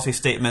policy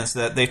statements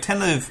that they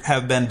tend to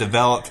have been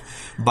developed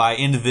by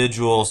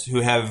individuals who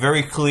have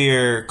very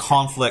clear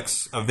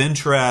conflicts of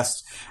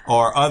interest,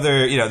 or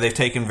other, they've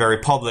taken very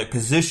public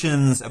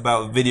positions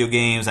about video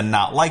games and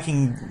not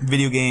liking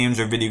video games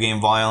or video game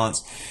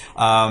violence.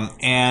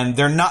 And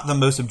they're not the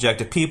most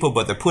objective people,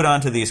 but they're put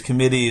onto these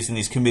committees, and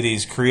these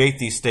committees create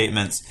these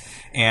statements.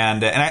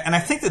 And I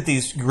think that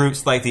these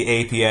groups like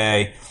the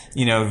APA,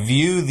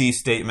 view these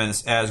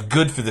statements as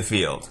good for the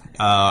field.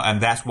 And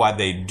that's why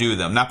they do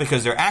them. Not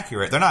because they're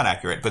accurate. They're not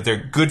accurate, but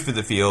they're good for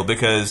the field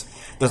because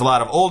there's a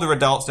lot of older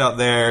adults out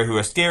there who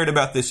are scared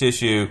about this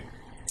issue.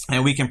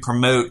 And we can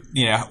promote,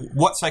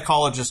 what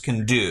psychologists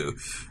can do,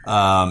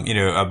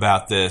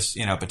 about this,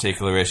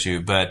 particular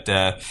issue. But,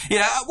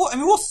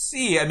 we'll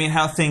see,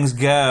 how things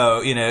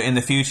go, in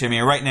the future.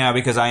 Right now,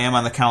 because I am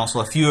on the council,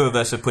 a few of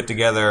us have put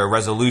together a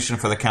resolution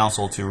for the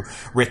council to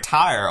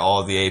retire all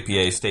of the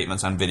APA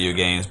statements on video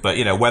games. But,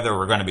 whether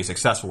we're going to be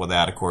successful with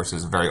that, of course,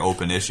 is a very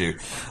open issue.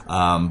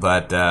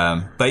 But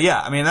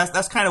yeah,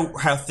 that's kind of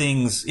how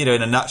things, in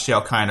a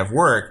nutshell kind of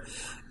work.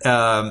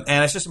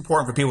 And it's just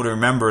important for people to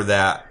remember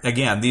that,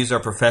 again, these are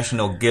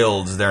professional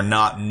guilds. They're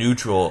not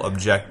neutral,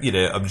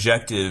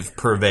 objective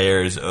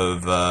purveyors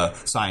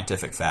of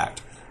scientific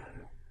fact.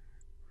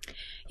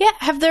 Yeah,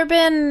 have there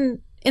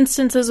been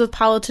instances with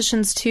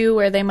politicians, too,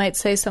 where they might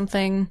say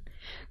something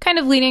kind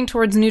of leaning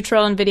towards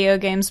neutral in video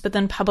games, but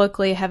then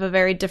publicly have a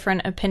very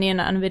different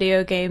opinion on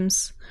video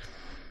games?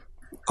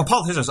 Well,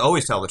 politicians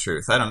always tell the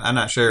truth. I'm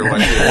not sure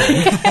what.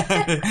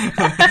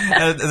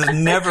 There's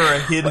never a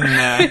hidden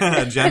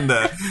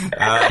agenda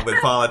with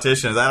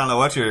politicians. I don't know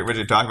what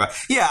you're talking about.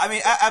 Yeah,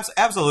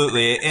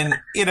 absolutely, and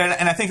and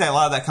I think that a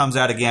lot of that comes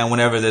out again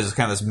whenever there's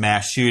kind of this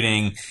mass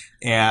shooting,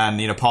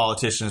 and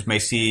politicians may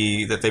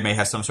see that they may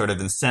have some sort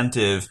of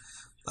incentive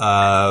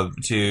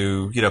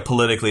to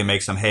politically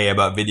make some hay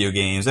about video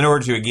games in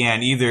order to,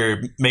 again,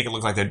 either make it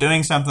look like they're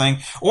doing something,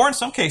 or in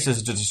some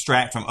cases to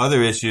distract from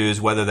other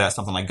issues, whether that's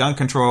something like gun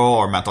control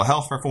or mental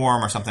health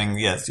reform or something.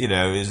 Yes,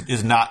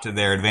 is not to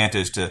their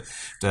advantage to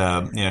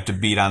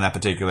beat on that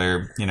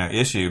particular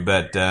issue.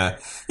 But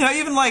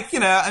even like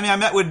I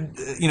met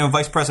with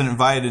Vice President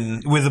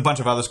Biden with a bunch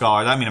of other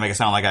scholars. I make it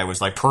sound like I was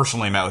like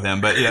personally met with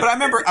him, but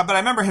but I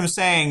remember him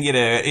saying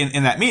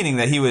in that meeting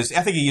that he was,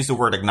 I think he used the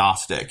word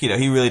agnostic.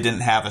 He really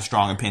didn't have a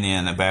strong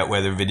opinion about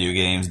whether video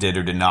games did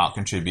or did not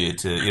contribute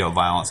to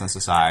violence in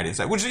society,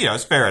 which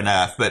is fair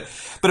enough. But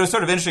it was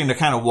sort of interesting to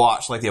kind of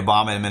watch like the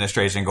Obama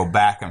administration go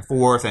back and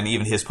forth, and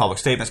even his public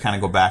statements kind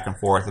of go back and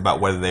forth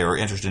about whether they were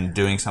interested in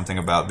doing something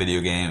about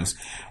video games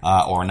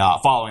or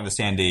not, following the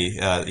Sandy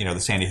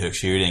Hook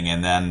shooting.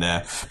 And then,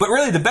 but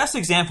really the best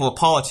example of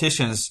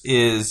politicians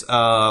is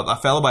a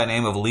fellow by the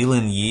name of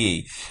Leland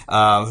Yee,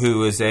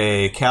 who is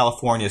a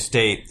California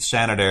state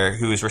senator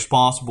who is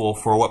responsible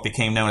for what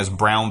became known as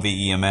Brown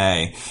v.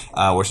 EMA,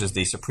 which is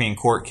the Supreme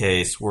Court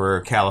case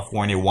where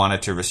California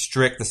wanted to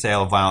restrict the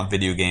sale of violent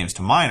video games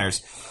to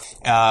minors.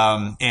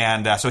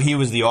 So he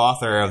was the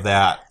author of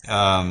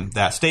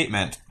that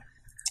statement.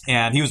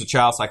 And he was a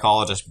child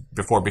psychologist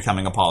before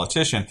becoming a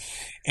politician.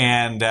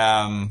 And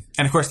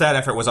of course, that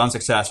effort was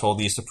unsuccessful.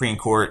 The Supreme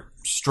Court,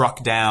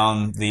 struck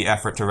down the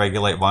effort to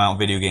regulate violent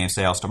video game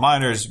sales to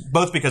minors,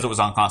 both because it was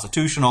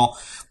unconstitutional,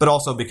 but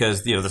also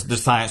because the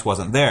science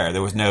wasn't there.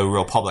 There was no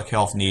real public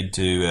health need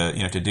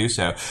to do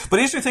so. But the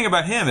interesting thing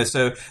about him is,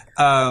 at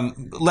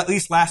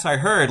least last I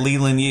heard, Li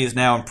Linyi is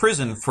now in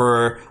prison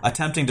for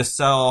attempting to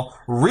sell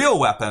real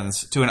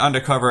weapons to an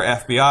undercover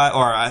FBI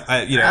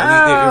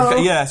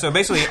So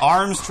basically,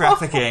 arms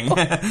trafficking.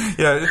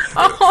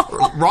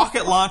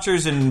 Rocket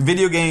launchers in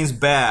video games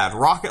bad.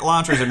 Rocket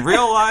launchers in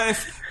real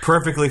life.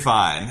 Perfectly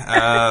fine.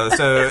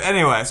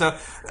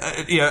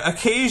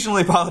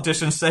 Occasionally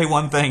politicians say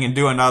one thing and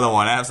do another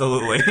one.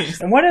 Absolutely.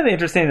 And one of the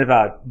interesting things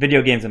about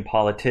video games and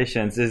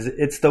politicians is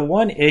it's the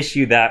one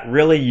issue that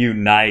really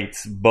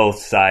unites both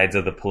sides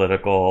of the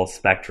political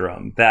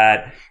spectrum.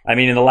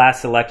 In the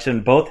last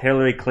election, both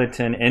Hillary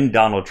Clinton and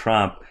Donald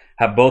Trump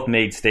have both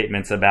made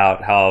statements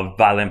about how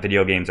violent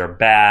video games are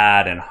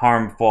bad and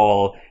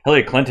harmful.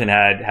 Hillary Clinton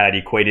had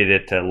equated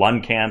it to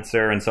lung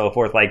cancer and so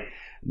forth.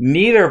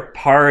 Neither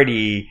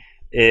party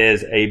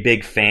is a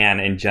big fan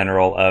in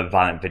general of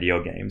violent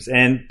video games.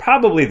 And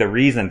probably the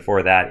reason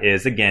for that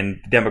is, again,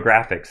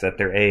 demographics at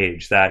their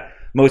age, that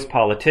most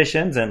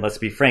politicians, and let's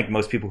be frank,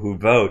 most people who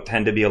vote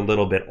tend to be a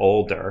little bit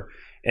older.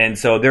 And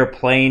so they're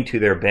playing to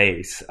their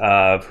base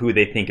of who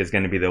they think is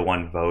going to be the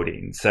one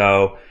voting.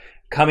 So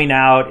coming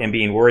out and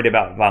being worried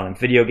about violent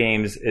video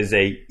games is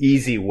a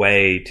easy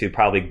way to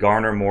probably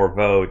garner more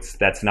votes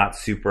that's not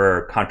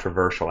super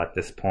controversial at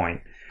this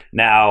point.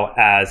 Now,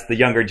 as the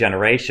younger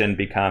generation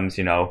becomes,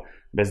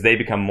 as they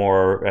become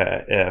more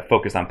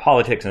focused on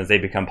politics and as they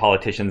become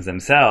politicians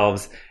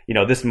themselves,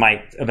 this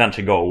might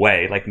eventually go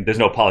away. There's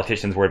no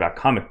politicians worried about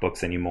comic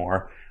books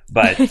anymore.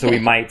 But so we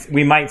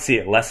might see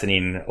it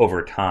lessening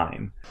over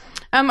time.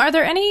 Are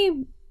there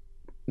any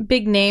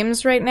big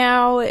names right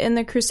now in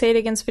the crusade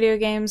against video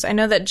games? I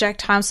know that Jack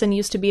Thompson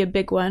used to be a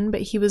big one,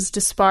 but he was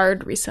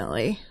disbarred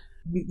recently.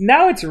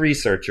 Now it's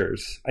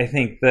researchers. I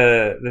think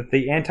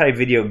the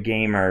anti-video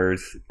gamers,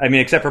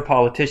 except for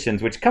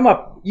politicians, which come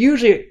up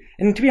usually,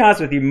 and to be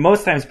honest with you,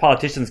 most times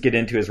politicians get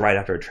into is right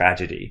after a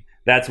tragedy.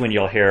 That's when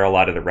you'll hear a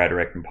lot of the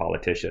rhetoric from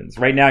politicians.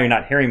 Right now you're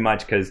not hearing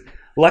much because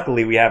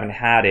luckily we haven't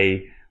had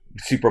a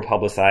super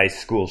publicized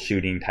school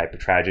shooting type of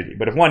tragedy.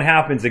 But if one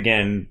happens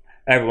again,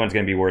 everyone's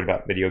going to be worried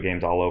about video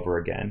games all over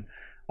again.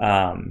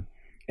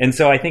 And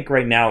so I think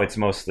right now it's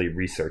mostly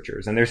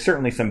researchers. And there's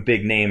certainly some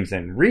big names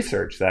in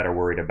research that are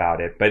worried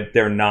about it, but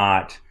they're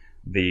not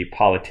the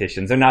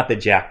politicians. They're not the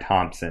Jack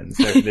Thompsons.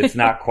 It's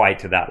not quite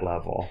to that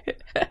level.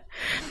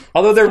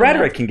 Although their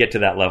rhetoric can get to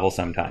that level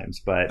sometimes.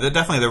 But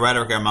definitely the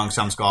rhetoric among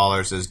some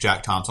scholars is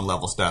Jack Thompson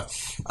level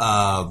stuff.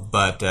 I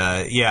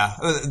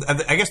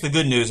guess the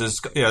good news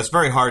is it's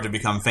very hard to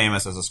become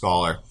famous as a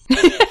scholar.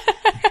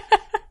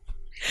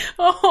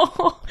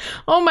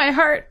 Oh, my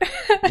heart.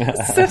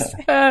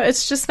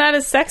 It's just not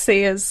as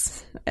sexy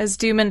as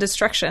Doom and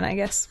Destruction, I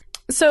guess.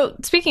 So,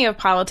 speaking of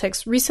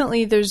politics,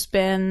 recently there's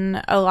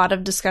been a lot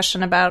of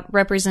discussion about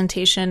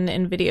representation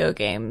in video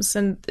games.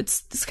 And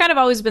it's kind of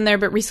always been there,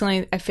 but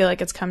recently I feel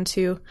like it's come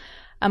to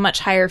a much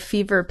higher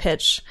fever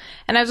pitch.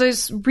 And as I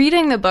was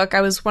reading the book,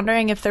 I was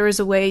wondering if there was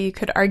a way you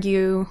could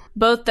argue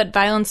both that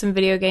violence in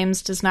video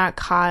games does not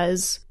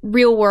cause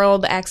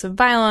real-world acts of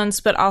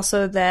violence, but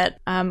also that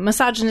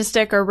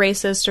misogynistic or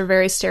racist or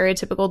very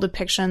stereotypical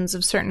depictions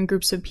of certain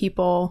groups of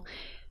people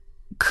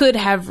could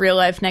have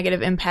real-life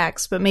negative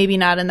impacts, but maybe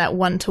not in that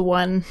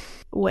one-to-one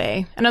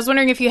way. And I was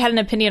wondering if you had an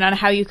opinion on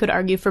how you could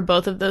argue for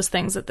both of those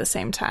things at the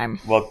same time.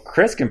 Well,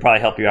 Chris can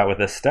probably help you out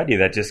with a study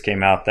that just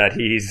came out that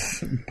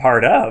he's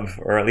part of,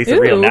 or at least a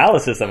real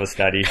analysis of a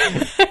study.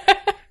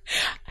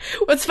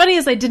 What's funny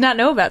is I did not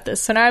know about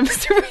this, so now I'm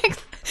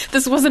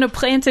this wasn't a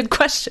planted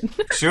question.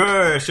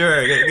 Sure.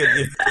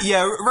 Good.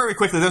 Yeah, very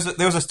quickly,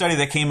 there was a study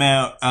that came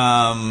out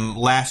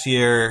last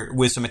year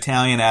with some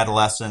Italian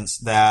adolescents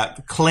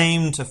that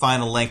claimed to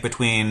find a link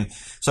between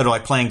sort of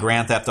like playing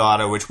Grand Theft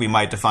Auto, which we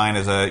might define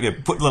as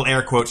put little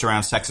air quotes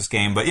around sexist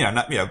game, but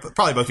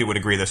probably most people would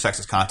agree there's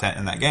sexist content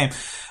in that game,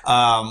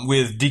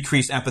 with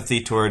decreased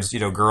empathy towards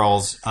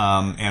girls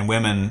and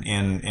women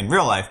in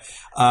real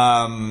life.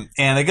 And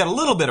they got a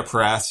little bit of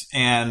press,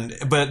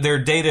 but their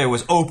data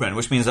was open,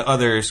 which means that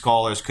other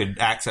scholars could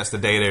access the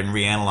data and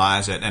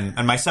reanalyze it.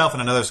 And myself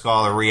and another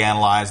scholar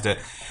reanalyzed it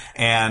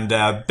and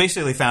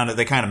basically found that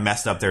they kind of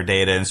messed up their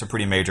data in some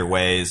pretty major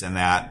ways, and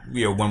that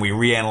when we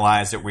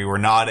reanalyzed it, we were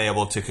not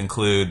able to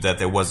conclude that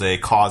there was a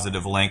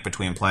causative link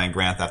between playing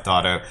Grand Theft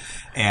Auto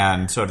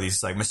and sort of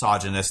these like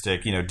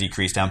misogynistic,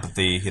 decreased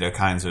empathy,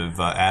 kinds of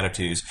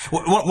attitudes.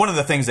 One of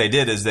the things they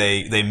did is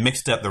they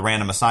mixed up the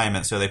random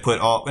assignments, so they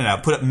put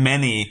up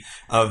many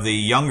of the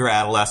younger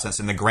adolescents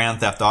in the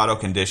Grand Theft Auto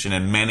condition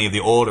and many of the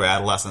older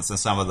adolescents in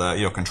some of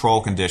the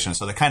control conditions.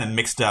 So they kind of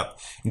mixed up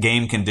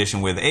game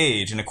condition with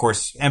age, and of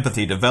course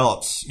empathy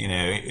develops,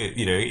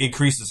 it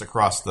increases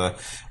across the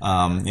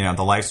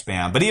the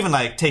lifespan. But even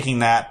like taking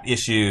that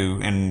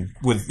issue and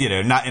with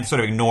not and sort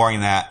of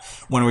ignoring that,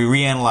 when we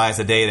reanalyzed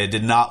the data, it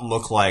did not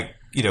look like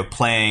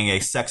playing a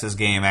sexist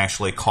game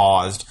actually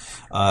caused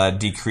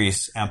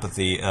decreased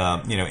empathy,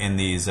 in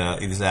these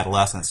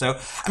adolescents. So,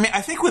 I mean,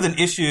 I think with an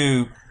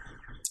issue,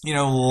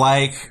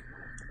 like,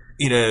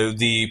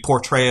 the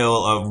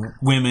portrayal of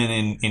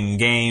women in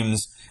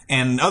games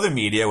and other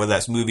media, whether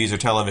that's movies or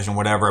television,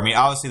 whatever. I mean,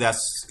 obviously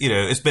that's,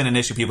 it's been an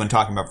issue people have been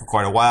talking about for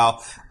quite a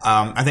while.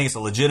 I think it's a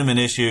legitimate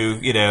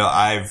issue.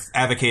 I've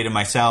advocated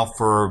myself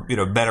for,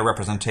 better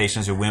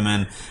representations of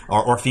women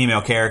or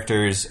female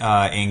characters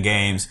in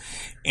games.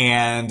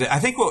 And I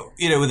think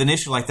with an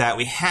issue like that,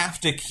 we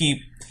have to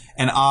keep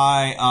an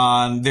eye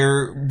on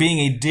there being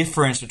a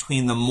difference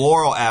between the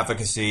moral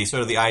advocacy,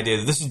 sort of the idea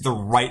that this is the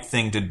right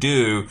thing to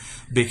do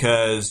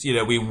because,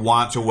 we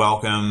want to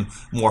welcome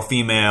more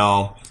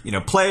female,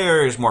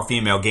 players, more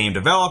female game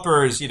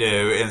developers,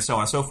 and so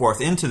on and so forth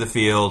into the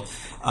field,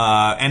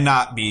 and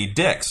not be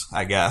dicks,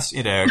 I guess,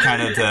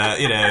 kind of,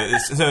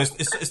 so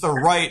it's the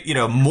right,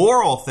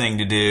 moral thing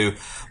to do,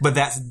 but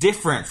that's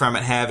different from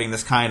it having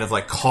this kind of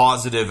like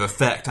causative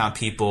effect on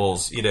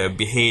people's,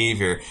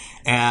 behavior.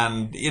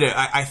 And,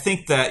 I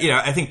think that,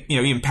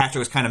 even Patrick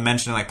was kind of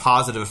mentioning like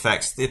positive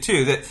effects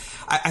too, that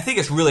I think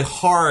it's really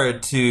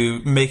hard to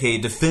make a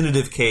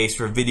definitive case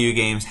for video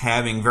games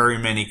having very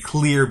many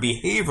clear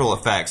behavioral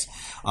effects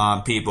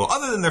on people,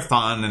 other than they're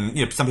fun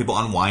and, some people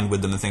unwind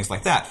with them and things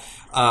like that.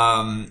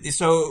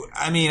 So,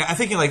 I mean, I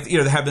think like,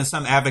 there have been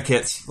some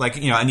advocates like,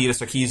 Anita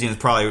Sarkeesian is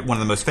probably one of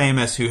the most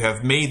famous who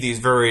have made these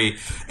very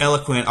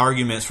eloquent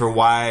arguments for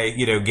why,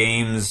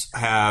 games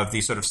have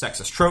these sort of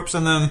sexist tropes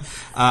in them,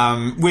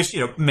 which,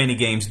 many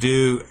games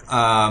do.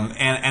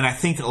 And I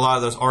think a lot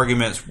of those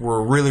arguments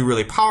were really,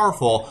 really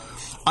powerful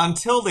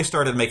until they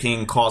started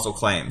making causal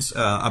claims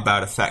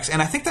about effects.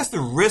 And I think that's the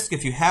risk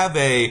if you have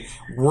a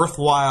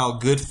worthwhile,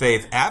 good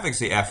faith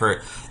advocacy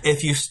effort.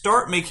 If you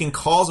start making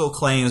causal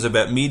claims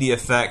about media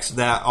effects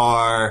that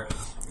are,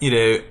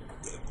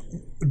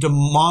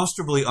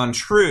 demonstrably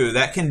untrue,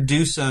 that can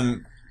do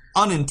some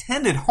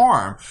unintended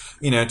harm,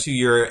 to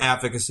your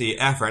advocacy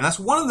effort. And that's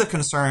one of the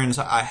concerns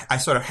I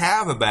sort of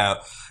have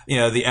about,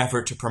 the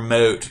effort to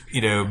promote,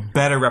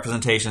 better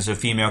representations of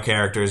female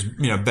characters,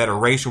 better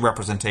racial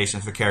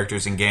representations for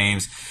characters in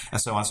games,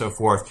 and so on and so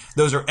forth.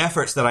 Those are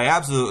efforts that I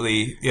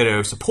absolutely,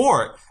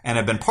 support and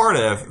have been part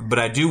of, but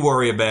I do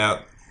worry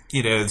about,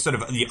 sort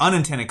of the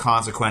unintended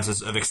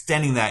consequences of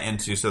extending that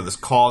into sort of this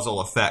causal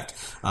effect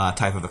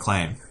type of a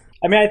claim.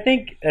 I mean, I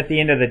think at the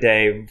end of the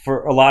day,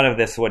 for a lot of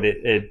this, what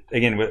it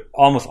again, with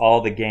almost all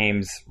the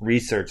games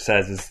research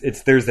says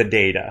is there's the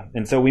data.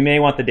 And so we may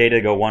want the data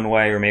to go one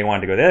way or may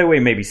want it to go the other way,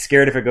 may be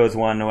scared if it goes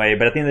one way,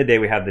 but at the end of the day,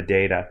 we have the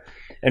data.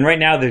 And right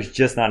now, there's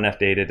just not enough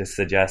data to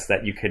suggest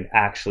that you can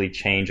actually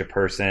change a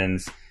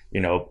person's,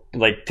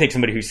 like take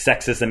somebody who's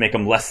sexist and make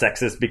them less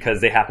sexist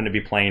because they happen to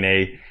be playing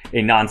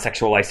a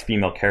non-sexualized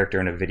female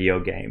character in a video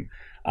game.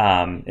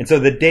 And so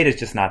the data is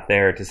just not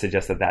there to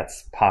suggest that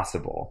that's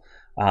possible.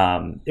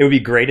 It would be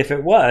great if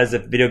it was,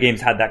 if video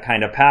games had that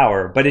kind of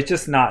power, but it's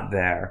just not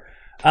there.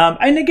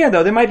 And again,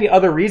 though, there might be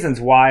other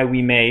reasons why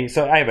we may.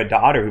 So I have a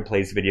daughter who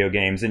plays video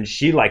games and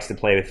she likes to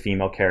play with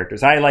female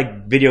characters. I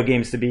like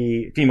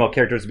female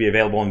characters to be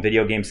available in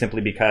video games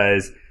simply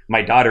because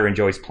my daughter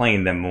enjoys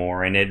playing them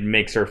more and it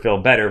makes her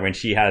feel better when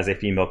she has a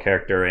female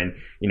character and,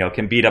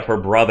 can beat up her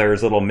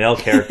brother's little male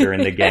character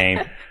in the game.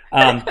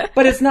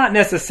 But it's not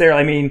necessarily,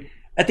 I mean,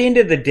 at the end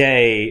of the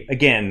day,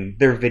 again,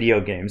 they're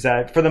video games.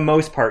 For the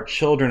most part,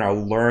 children are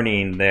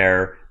learning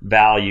their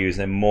values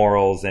and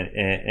morals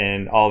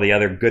and all the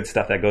other good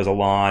stuff that goes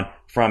along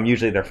from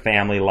usually their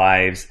family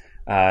lives,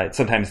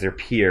 sometimes their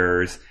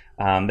peers.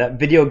 That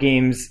video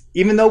games,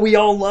 even though we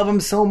all love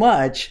them so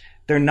much,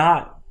 they're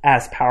not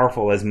as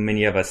powerful as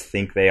many of us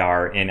think they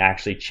are in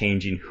actually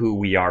changing who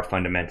we are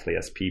fundamentally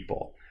as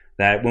people.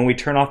 That when we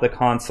turn off the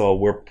console,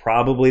 we're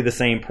probably the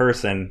same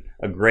person,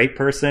 a great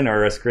person,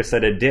 or as Chris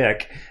said, a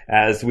dick,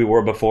 as we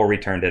were before we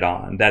turned it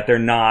on. That they're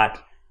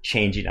not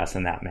changing us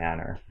in that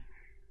manner.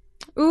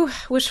 Ooh,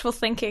 wishful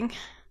thinking.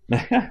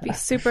 Be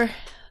super,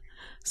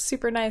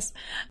 super nice.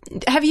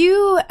 Have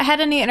you had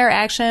any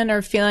interaction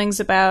or feelings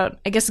about,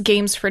 I guess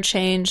Games for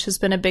Change has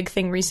been a big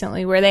thing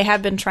recently, where they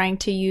have been trying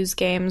to use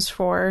games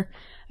for,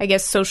 I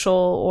guess, social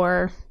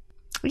or,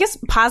 I guess,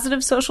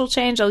 positive social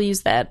change? I'll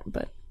use that,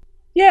 but...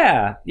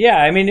 Yeah.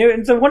 I mean,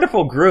 it's a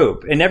wonderful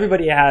group, and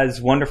everybody has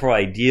wonderful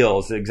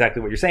ideals.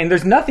 Exactly what you're saying.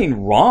 There's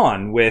nothing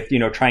wrong with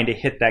trying to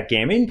hit that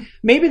game. I mean,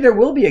 maybe there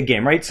will be a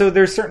game, right? So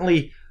there's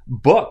certainly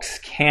books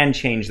can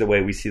change the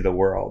way we see the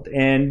world,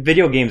 and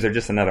video games are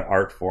just another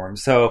art form.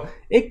 So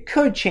it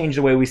could change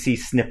the way we see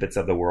snippets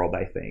of the world,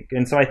 I think,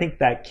 and so I think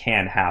that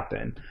can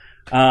happen.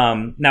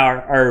 Now,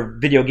 are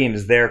video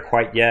games there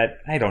quite yet?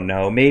 I don't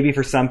know. Maybe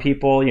for some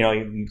people,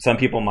 some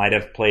people might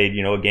have played,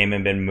 a game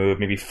and been moved.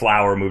 Maybe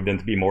Flower moved them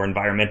to be more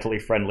environmentally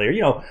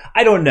friendly, or,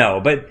 I don't know.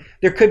 But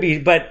there could be,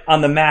 but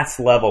on the mass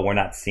level, we're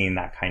not seeing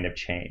that kind of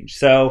change.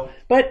 So,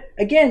 but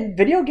again,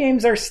 video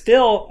games are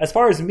still, as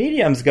far as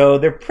mediums go,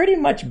 they're pretty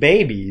much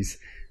babies.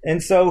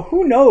 And so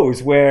who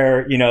knows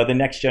where, the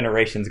next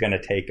generation is going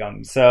to take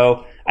them.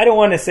 So I don't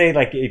want to say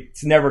like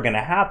it's never going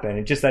to happen.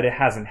 It's just that it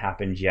hasn't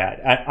happened yet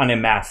on a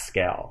mass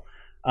scale.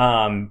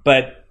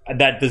 But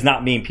that does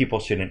not mean people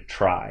shouldn't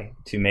try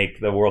to make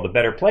the world a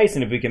better place.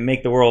 And if we can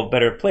make the world a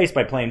better place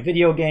by playing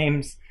video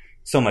games,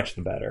 so much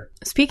the better.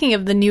 Speaking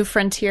of the new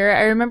frontier,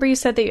 I remember you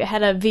said that you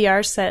had a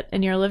VR set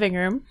in your living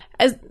room.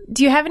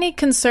 Do you have any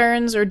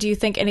concerns, or do you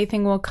think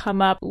anything will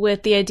come up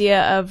with the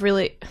idea of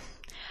really,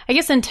 I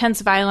guess,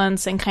 intense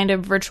violence and kind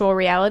of virtual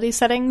reality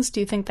settings? Do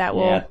you think that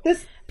will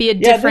be a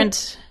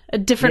different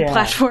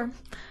platform?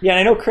 Yeah, and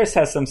I know Chris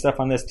has some stuff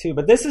on this too,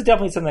 but this is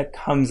definitely something that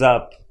comes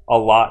up a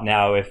lot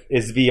now.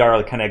 Is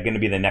VR kind of going to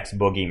be the next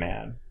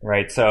boogeyman,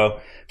 right? So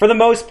for the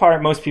most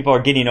part, most people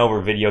are getting over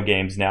video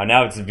games now.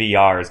 Now it's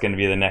VR is going to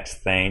be the next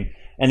thing.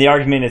 And the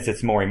argument is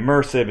it's more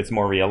immersive, it's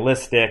more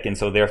realistic, and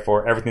so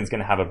therefore everything's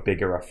going to have a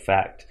bigger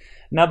effect.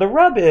 Now the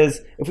rub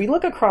is, if we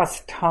look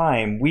across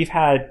time, we've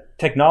had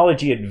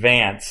technology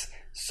advance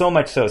so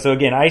much so. So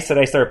again, I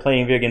started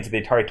playing video games at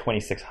the Atari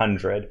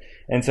 2600.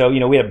 And so,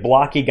 we had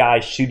blocky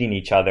guys shooting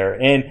each other.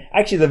 And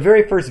actually, the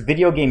very first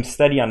video game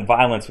study on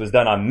violence was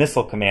done on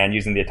Missile Command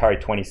using the Atari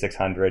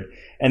 2600.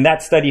 And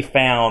that study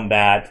found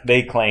that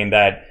they claimed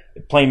that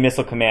playing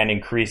Missile Command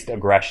increased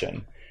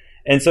aggression.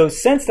 And so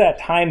since that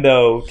time,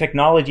 though,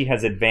 technology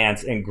has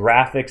advanced and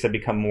graphics have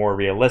become more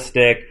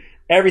realistic.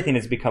 Everything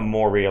has become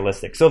more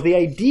realistic. So if the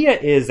idea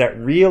is that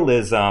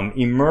realism,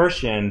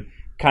 immersion,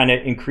 kind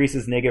of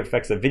increases negative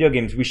effects of video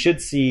games, we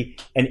should see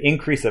an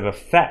increase of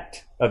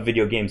effect of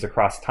video games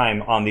across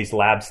time on these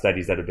lab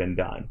studies that have been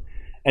done.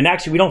 And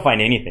actually, we don't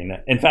find anything.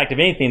 In fact, if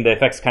anything, the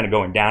effect's kind of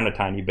going down a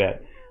tiny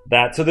bit.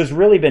 So there's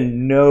really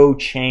been no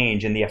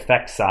change in the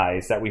effect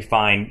size that we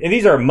find. And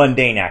these are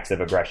mundane acts of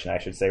aggression, I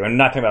should say. We're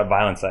not talking about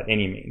violence at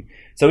any mean.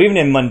 So even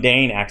in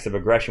mundane acts of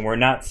aggression, we're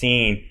not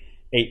seeing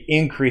an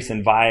increase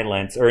in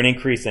violence or an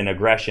increase in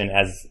aggression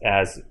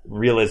as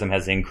realism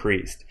has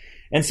increased.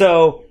 And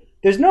so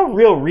there's no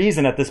real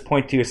reason at this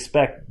point to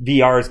expect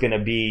VR is going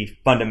to be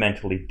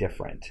fundamentally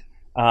different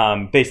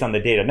based on the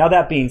data. Now,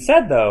 that being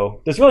said,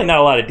 though, there's really not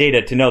a lot of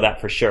data to know that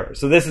for sure.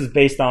 So this is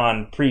based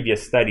on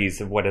previous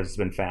studies of what has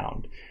been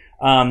found.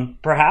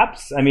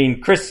 Perhaps,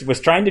 Chris was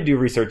trying to do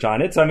research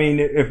on it. So,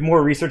 if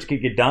more research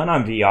could get done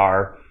on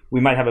VR,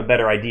 we might have a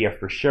better idea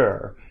for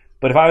sure.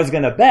 But if I was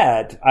going to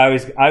bet,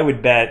 I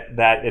would bet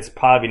that it's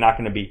probably not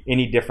going to be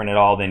any different at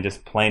all than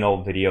just plain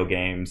old video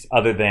games,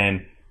 other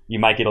than you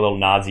might get a little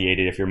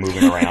nauseated if you're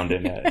moving around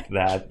in it.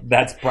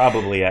 That's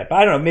probably it. But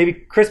I don't know. Maybe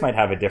Chris might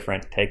have a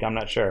different take. I'm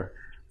not sure.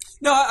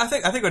 No, I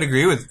think I'd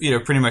agree with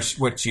pretty much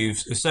what you've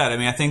said.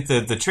 I think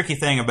the tricky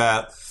thing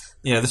about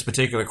this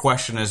particular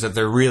question is that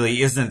there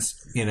really isn't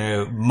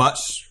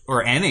much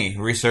or any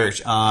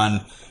research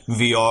on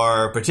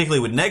VR,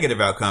 particularly with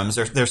negative outcomes.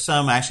 There's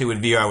some actually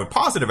with VR with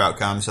positive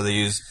outcomes. So they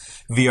use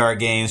VR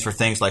games for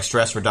things like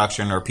stress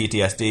reduction or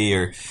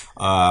PTSD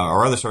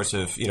or other sorts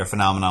of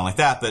phenomenon like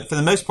that. But for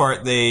the most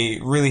part, they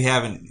really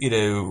haven't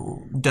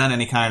done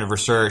any kind of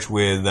research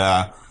with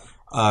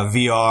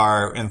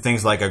VR and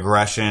ththings like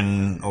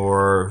aggression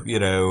or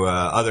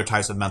other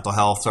types of mental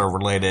health or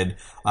related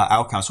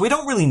outcomes. So we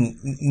don't really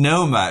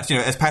know much.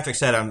 As Patrick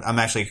said, I'm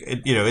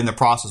actually in the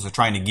process of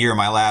trying to gear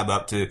my lab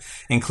up to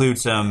include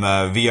some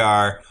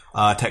VR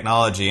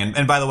technology.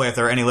 And by the way, if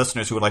there are any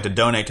listeners who would like to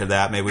donate to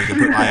that, maybe we could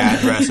put my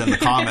address in the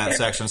comment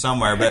section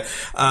somewhere. But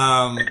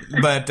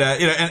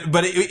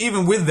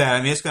even with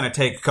that, it's going to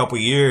take a couple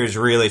years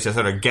really to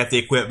sort of get the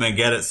equipment,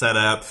 get it set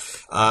up.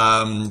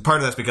 Part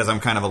of that's because I'm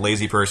kind of a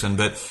lazy person,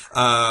 but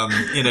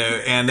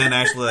and then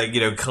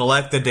actually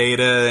collect the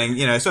data,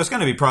 and so it's going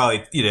to be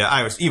probably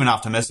I was even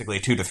optimistically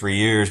 2 to 3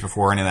 years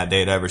before any of that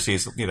data ever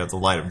sees the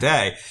light of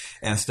day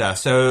and stuff.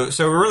 So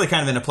we're really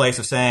kind of in a place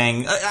of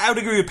saying I would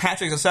agree with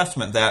Patrick's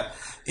assessment that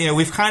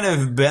we've kind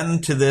of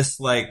been to this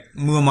like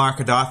Muammar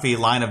Gaddafi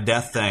line of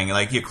death thing.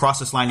 Like you cross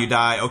this line, you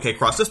die. Okay,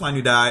 cross this line,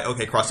 you die.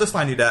 Okay, cross this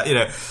line, you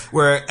die.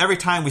 Where every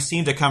time we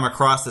seem to come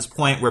across this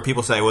point where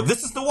people say, well,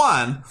 this is the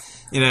one.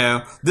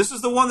 This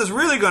is the one that's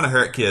really going to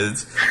hurt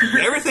kids.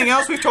 Everything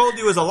else we've told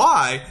you is a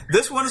lie.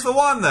 This one's the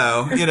one,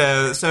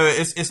 though. So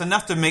it's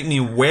enough to make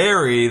me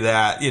wary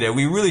that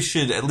we really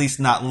should at least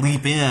not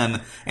leap in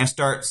and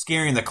start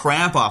scaring the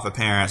crap off of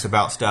parents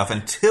about stuff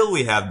until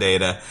we have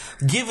data.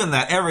 Given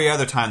that every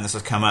other time this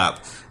has come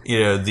up,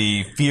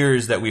 the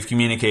fears that we've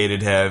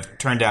communicated have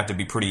turned out to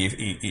be pretty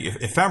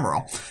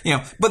ephemeral.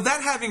 But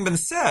that having been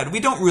said, we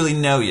don't really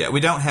know yet.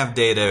 We don't have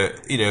data,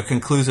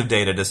 conclusive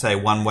data to say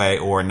one way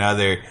or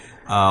another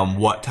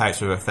what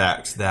types of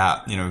effects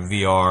that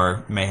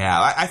VR may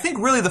have. I think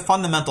really the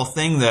fundamental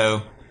thing,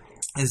 though,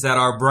 is that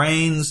our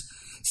brains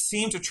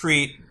seem to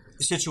treat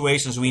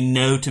situations we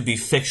know to be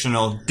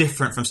fictional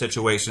different from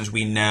situations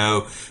we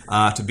know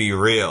to be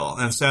real.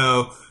 And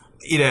so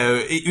you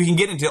can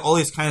get into all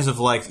these kinds of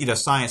like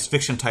science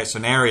fiction type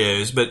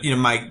scenarios, but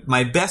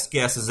my best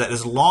guess is that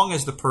as long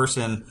as the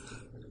person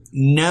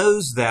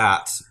knows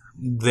that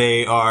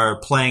they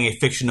are playing a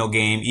fictional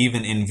game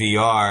even in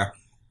VR,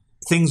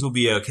 things will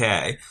be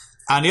okay.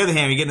 On the other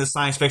hand, you get into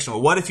science fiction.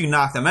 Well, what if you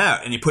knock them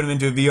out and you put them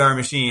into a VR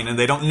machine and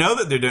they don't know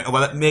that they're doing?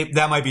 Well,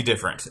 that might be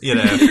different.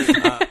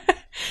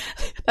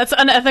 That's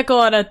unethical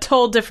on a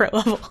total different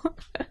level.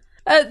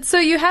 So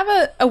you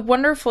have a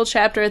wonderful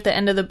chapter at the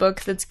end of the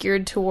book that's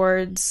geared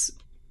towards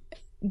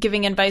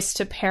giving advice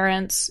to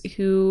parents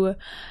who,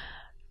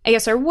 I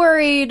guess, are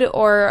worried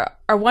or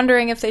are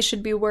wondering if they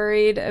should be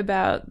worried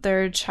about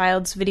their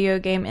child's video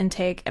game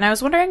intake. And I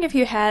was wondering if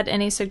you had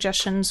any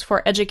suggestions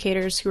for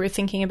educators who are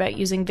thinking about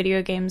using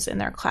video games in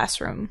their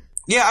classroom.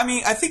 Yeah, I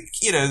mean, I think,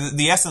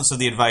 the essence of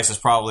the advice is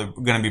probably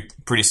going to be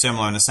pretty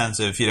similar in the sense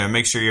of,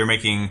 make sure you're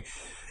making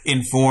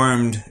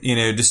informed,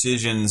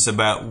 decisions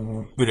about,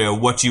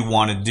 what you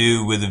want to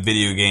do with a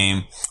video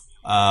game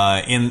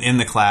in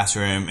the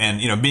classroom,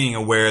 and being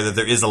aware that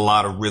there is a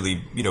lot of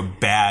really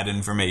bad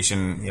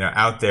information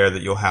out there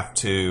that you'll have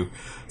to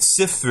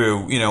sift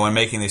through when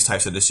making these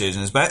types of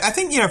decisions. But I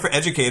think for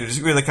educators,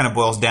 it really kind of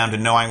boils down to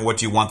knowing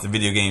what you want the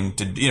video game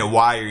to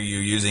why are you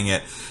using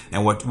it,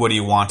 and what do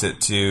you want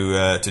it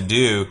to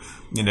do.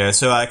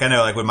 So like I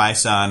know, like with my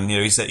son,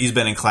 he's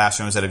been in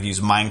classrooms that have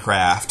used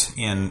Minecraft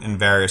in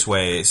various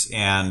ways,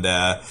 and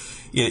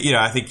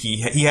I think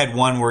he had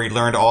one where he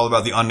learned all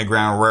about the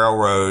Underground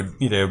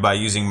Railroad, by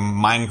using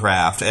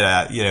Minecraft,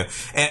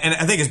 and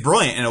I think it's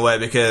brilliant in a way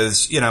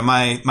because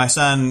my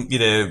son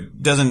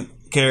doesn't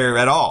care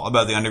at all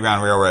about the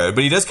Underground Railroad,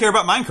 but he does care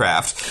about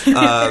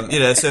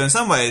Minecraft. So in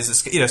some ways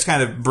it's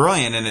kind of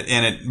brilliant,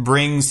 and it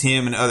brings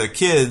him and other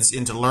kids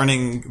into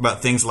learning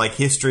about things like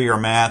history or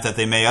math that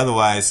they may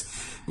otherwise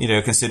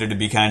consider to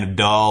be kind of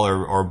dull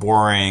or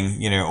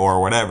boring, or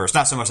whatever. It's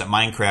not so much that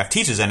Minecraft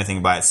teaches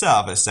anything by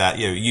itself, it's that,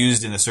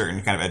 used in a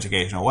certain kind of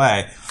educational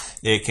way,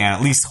 it can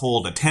at least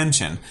hold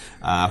attention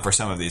for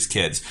some of these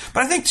kids.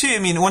 But I think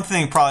too, one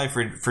thing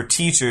probably for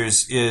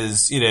teachers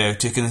is,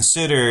 to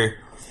consider,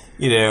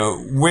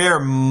 where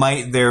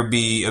might there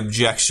be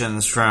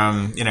objections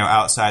from,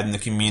 outside in the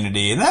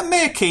community, and that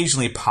may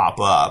occasionally pop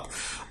up.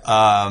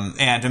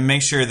 And to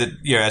make sure that,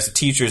 as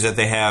teachers, that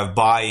they have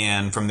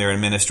buy-in from their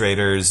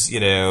administrators,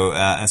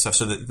 and stuff,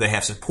 so that they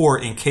have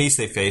support in case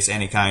they face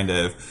any kind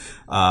of,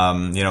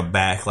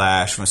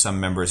 backlash from some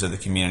members of the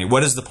community.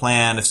 What is the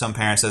plan if some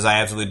parent says,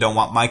 I absolutely don't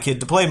want my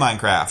kid to play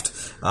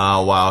Minecraft,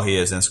 while he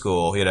is in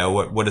school?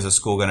 What is the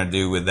school going to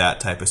do with that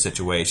type of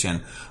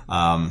situation?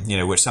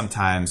 Which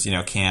sometimes,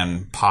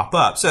 can pop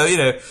up. So,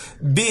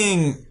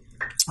 being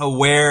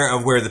aware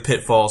of where the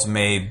pitfalls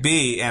may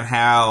be and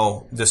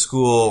how the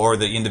school or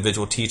the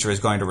individual teacher is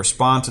going to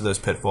respond to those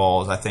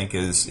pitfalls, I think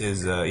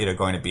is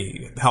going to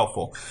be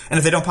helpful. And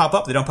if they don't pop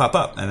up, they don't pop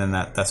up, and then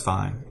that's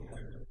fine.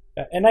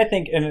 And I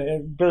think,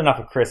 and building off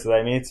of Chris,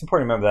 it's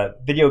important to remember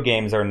that video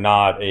games are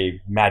not a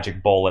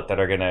magic bullet that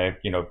are going to,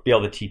 be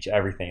able to teach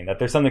everything. That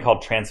there's something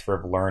called transfer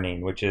of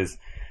learning, which is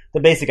the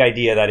basic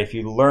idea that if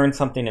you learn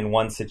something in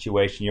one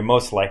situation, you're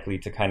most likely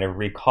to kind of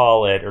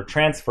recall it or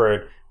transfer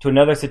it to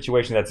another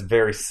situation that's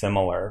very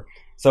similar.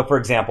 So, for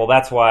example,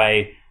 that's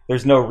why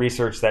there's no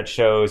research that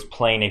shows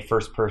playing a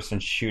first-person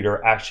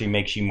shooter actually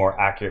makes you more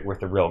accurate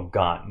with a real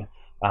gun.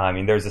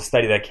 There's a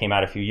study that came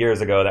out a few years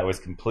ago that was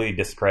completely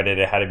discredited.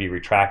 It had to be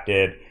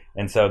retracted.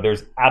 And so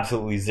there's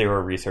absolutely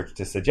zero research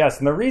to suggest.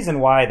 And the reason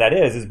why that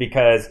is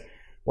because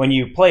when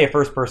you play a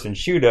first-person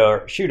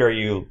shooter,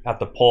 you have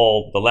to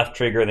pull the left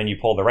trigger, then you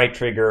pull the right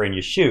trigger, and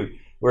you shoot.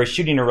 Whereas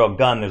shooting a real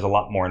gun, there's a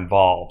lot more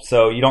involved.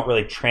 So you don't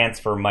really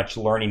transfer much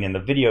learning in the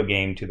video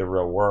game to the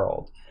real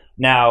world.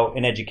 Now,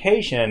 in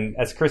education,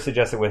 as Chris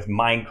suggested with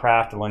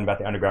Minecraft, learning about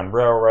the Underground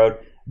Railroad,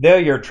 there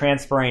you're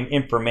transferring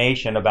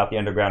information about the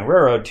Underground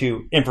Railroad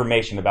to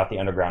information about the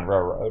Underground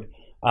Railroad.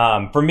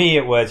 For me,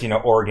 it was,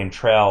 Oregon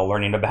Trail,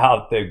 learning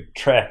about the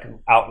trek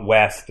out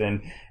west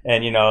and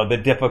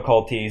the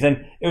difficulties.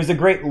 And it was a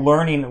great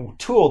learning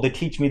tool to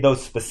teach me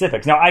those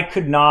specifics. Now, I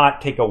could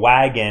not take a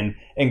wagon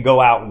and go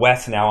out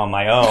west now on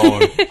my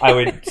own. I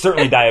would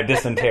certainly die of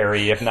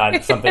dysentery, if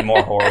not something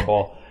more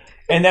horrible.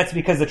 And that's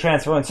because the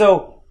transfer. And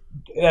so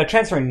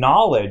transferring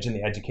knowledge in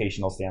the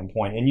educational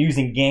standpoint and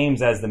using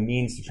games as the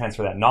means to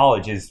transfer that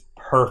knowledge is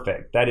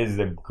perfect. That is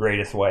the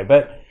greatest way.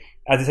 But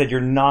as I said,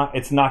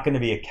 it's not going to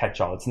be a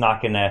catch-all. It's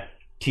not going to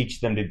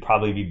teach them to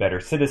probably be better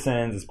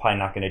citizens. It's probably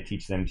not going to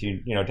teach them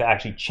to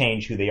actually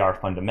change who they are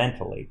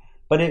fundamentally.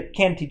 But it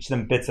can teach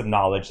them bits of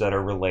knowledge that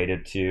are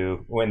related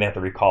to when they have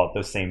to recall it,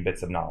 those same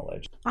bits of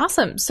knowledge.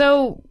 Awesome.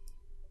 So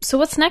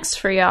what's next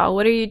for y'all?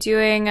 What are you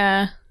doing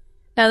now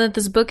that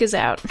this book is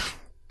out?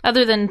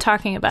 Other than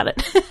talking about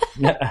it.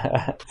 Well,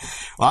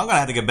 I'm going to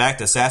have to get back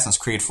to Assassin's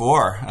Creed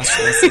 4.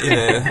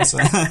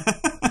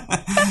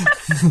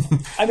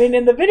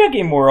 In the video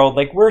game world,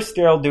 we're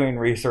still doing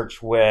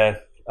research with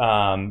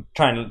trying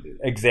to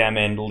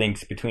examine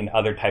links between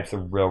other types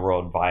of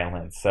real-world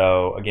violence.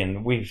 So,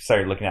 again, we've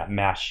started looking at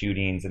mass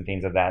shootings and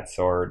things of that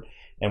sort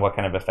and what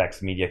kind of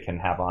effects media can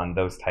have on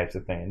those types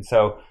of things.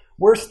 So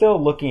we're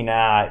still looking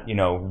at,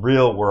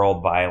 real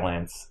world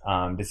violence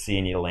to see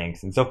any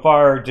links. And so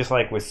far, just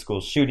like with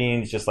school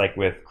shootings, just like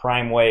with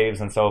crime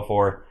waves and so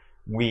forth,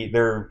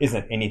 there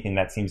isn't anything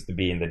that seems to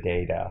be in the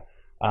data.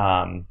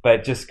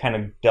 But just kind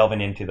of delving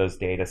into those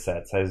data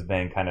sets has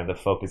been kind of the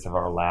focus of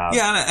our lab.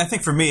 Yeah, and I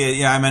think for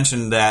me, I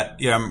mentioned that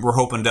we're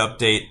hoping to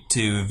update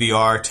to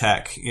VR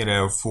tech,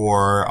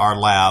 for our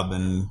lab,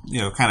 and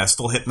kind of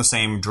still hitting the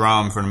same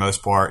drum for the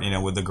most part,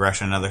 with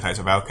aggression and other types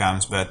of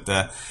outcomes. But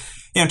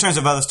in terms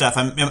of other stuff,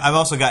 I've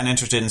also gotten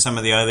interested in some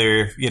of the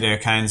other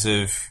kinds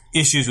of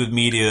issues with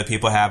media that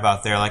people have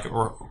out there. Like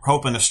we're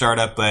hoping to start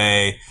up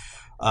a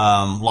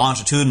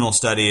longitudinal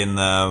study in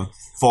the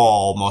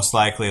fall, most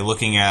likely,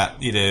 looking at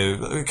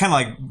kind of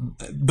like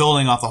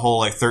building off the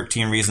whole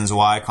 13 Reasons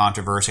Why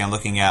controversy and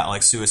looking at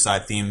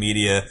suicide themed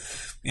media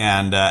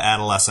and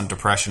adolescent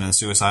depression and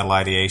suicidal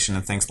ideation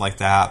and things like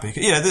that.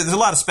 Because, there's a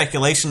lot of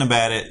speculation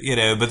about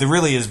it, but there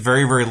really is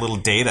very, very little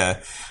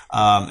data,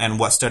 and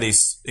what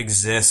studies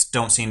exist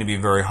don't seem to be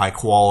very high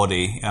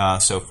quality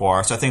so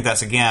far. So I think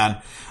that's,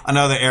 again,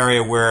 another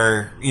area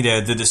where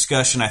the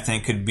discussion, I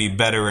think, could be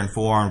better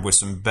informed with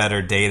some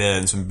better data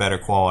and some better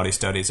quality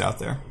studies out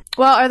there.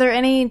 Well, do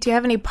you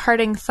have any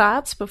parting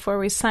thoughts before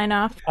we sign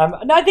off?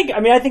 No, I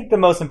think the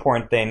most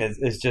important thing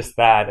is just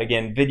that,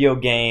 again, video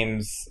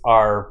games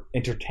are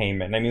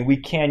entertainment. I mean, we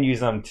can use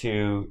them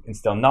to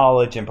instill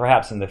knowledge, and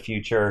perhaps in the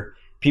future,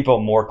 people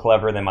more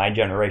clever than my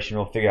generation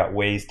will figure out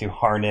ways to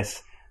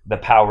harness the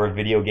power of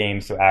video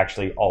games to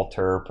actually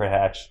alter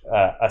perhaps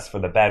us for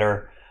the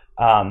better.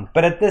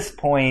 But at this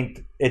point,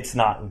 it's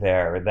not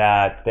there.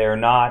 That they're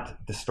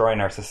not destroying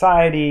our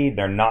society.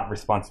 They're not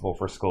responsible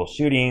for school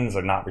shootings.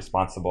 They're not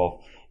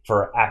responsible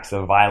for acts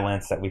of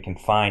violence that we can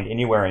find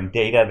anywhere in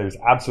data. There's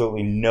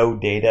absolutely no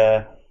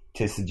data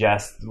to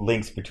suggest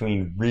links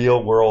between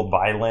real world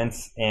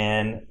violence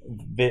and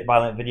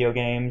violent video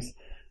games.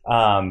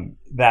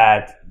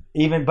 But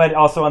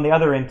also on the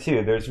other end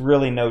too, there's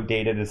really no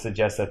data to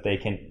suggest that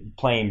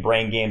playing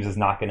brain games is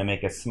not going to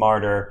make us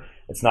smarter.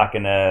 It's not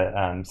going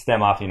to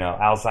stem off,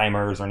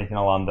 Alzheimer's or anything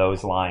along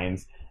those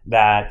lines.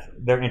 That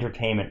they're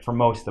entertainment for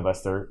most of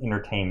us. They're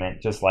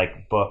entertainment, just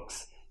like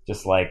books,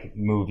 just like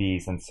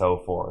movies, and so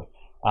forth.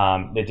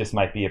 It just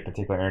might be a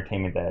particular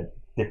entertainment that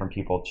different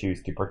people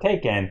choose to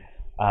partake in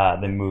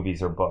than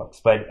movies or books.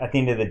 But at the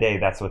end of the day,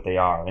 that's what they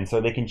are. And so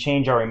they can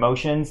change our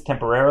emotions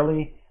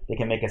temporarily. They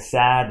can make us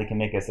sad. They can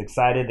make us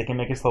excited. They can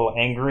make us a little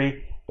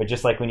angry. But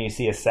just like when you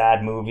see a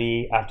sad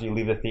movie, after you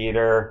leave the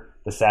theater,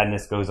 the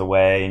sadness goes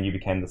away and you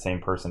become the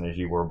same person as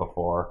you were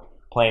before.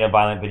 Playing a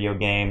violent video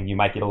game, you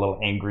might get a little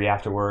angry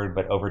afterward,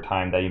 but over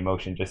time that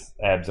emotion just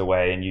ebbs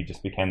away and you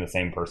just become the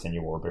same person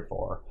you were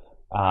before.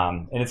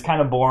 And it's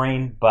kind of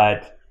boring,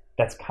 but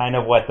that's kind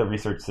of what the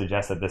research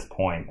suggests at this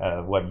point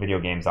of what video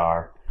games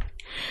are.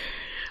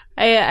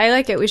 I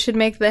like it. We should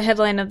make the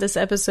headline of this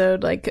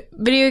episode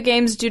video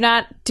games do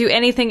not do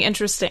anything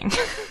interesting.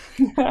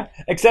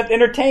 Except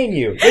entertain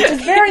you, which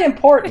is very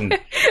important.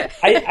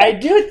 I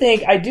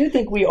do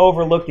think we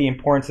overlook the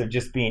importance of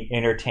just being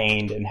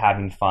entertained and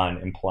having fun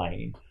and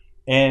playing.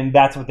 And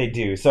that's what they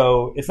do.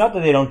 So it's not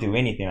that they don't do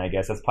anything, I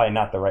guess. That's probably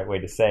not the right way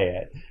to say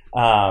it.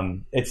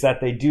 It's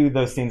that they do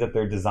those things that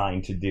they're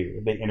designed to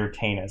do. They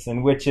entertain us,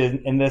 and which is,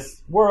 in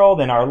this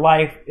world, in our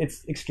life,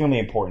 it's extremely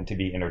important to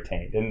be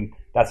entertained. And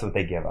that's what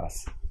they give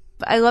us.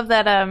 I love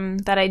that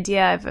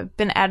idea. I've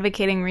been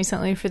advocating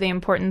recently for the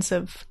importance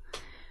of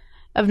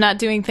not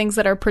doing things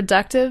that are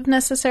productive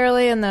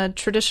necessarily in the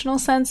traditional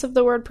sense of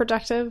the word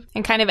productive,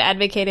 and kind of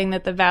advocating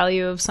that the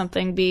value of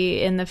something be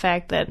in the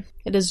fact that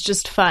it is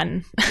just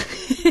fun.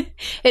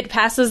 It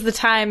passes the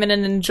time in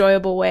an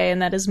enjoyable way,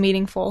 and that is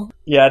meaningful.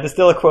 Yeah, to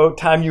steal a quote,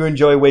 time you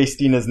enjoy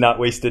wasting is not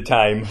wasted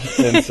time.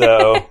 And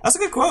so that's a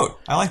good quote.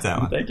 I like that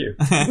one. Thank you.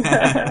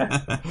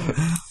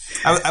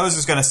 I was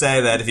just going to say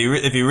that if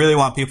you really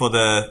want people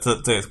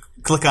to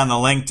click on the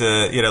link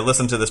to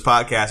listen to this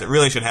podcast, it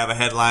really should have a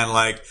headline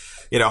like,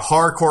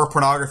 hardcore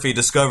pornography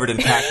discovered in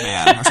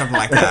Pac-Man or something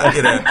like that.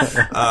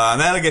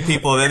 And that'll get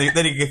people. Then you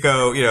could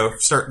go,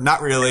 start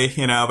not really,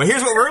 but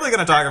here's what we're really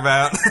going to talk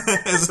about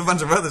is a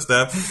bunch of other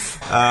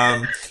stuff.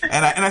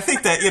 And I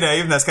think that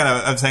even that's kind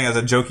of, I'm saying as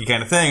a jokey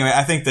kind of thing.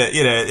 I think that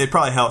it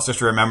probably helps just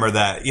to remember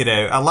that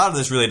a lot of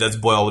this really does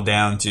boil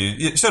down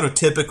to sort of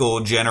typical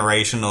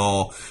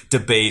generational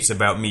debates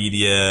about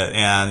media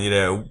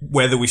and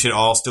whether we should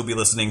all still be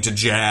listening to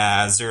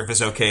jazz or if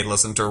it's okay to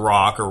listen to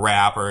rock or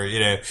rap or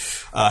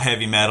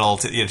heavy metal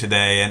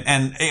today,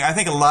 and I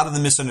think a lot of the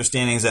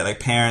misunderstandings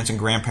that parents and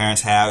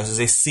grandparents have is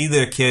they see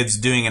their kids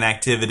doing an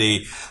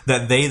activity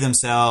that they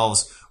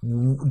themselves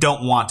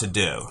don't want to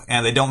do,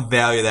 and they don't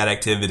value that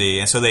activity,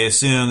 and so they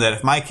assume that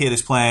if my kid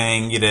is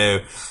playing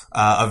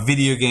a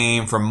video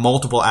game for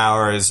multiple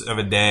hours of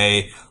a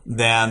day,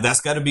 then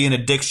that's got to be an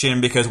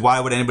addiction, because why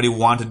would anybody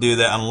want to do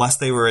that unless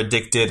they were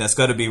addicted? And it's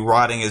got to be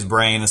rotting his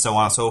brain and so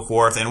on and so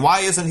forth. And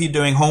why isn't he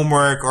doing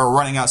homework or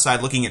running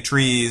outside looking at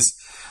trees?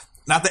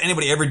 Not that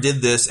anybody ever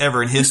did this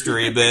ever in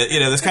history, but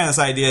there's kind of this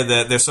idea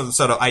that there's some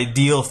sort of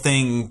ideal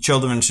thing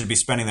children should be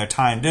spending their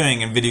time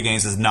doing, and video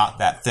games is not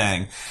that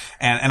thing.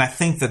 And I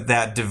think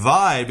that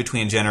divide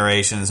between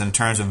generations in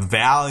terms of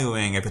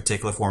valuing a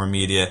particular form of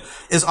media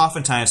is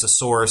oftentimes the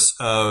source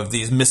of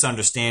these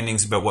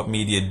misunderstandings about what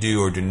media do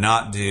or do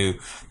not do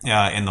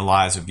in the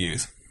lives of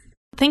youth.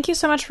 Thank you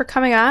so much for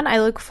coming on. I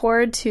look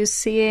forward to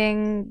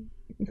seeing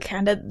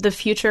kind of the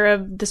future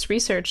of this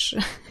research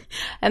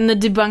and the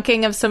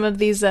debunking of some of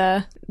these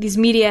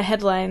media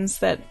headlines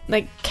that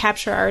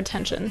capture our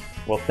attention.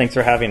 Well, thanks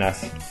for having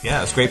us.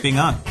 Yeah, it's great being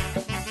on.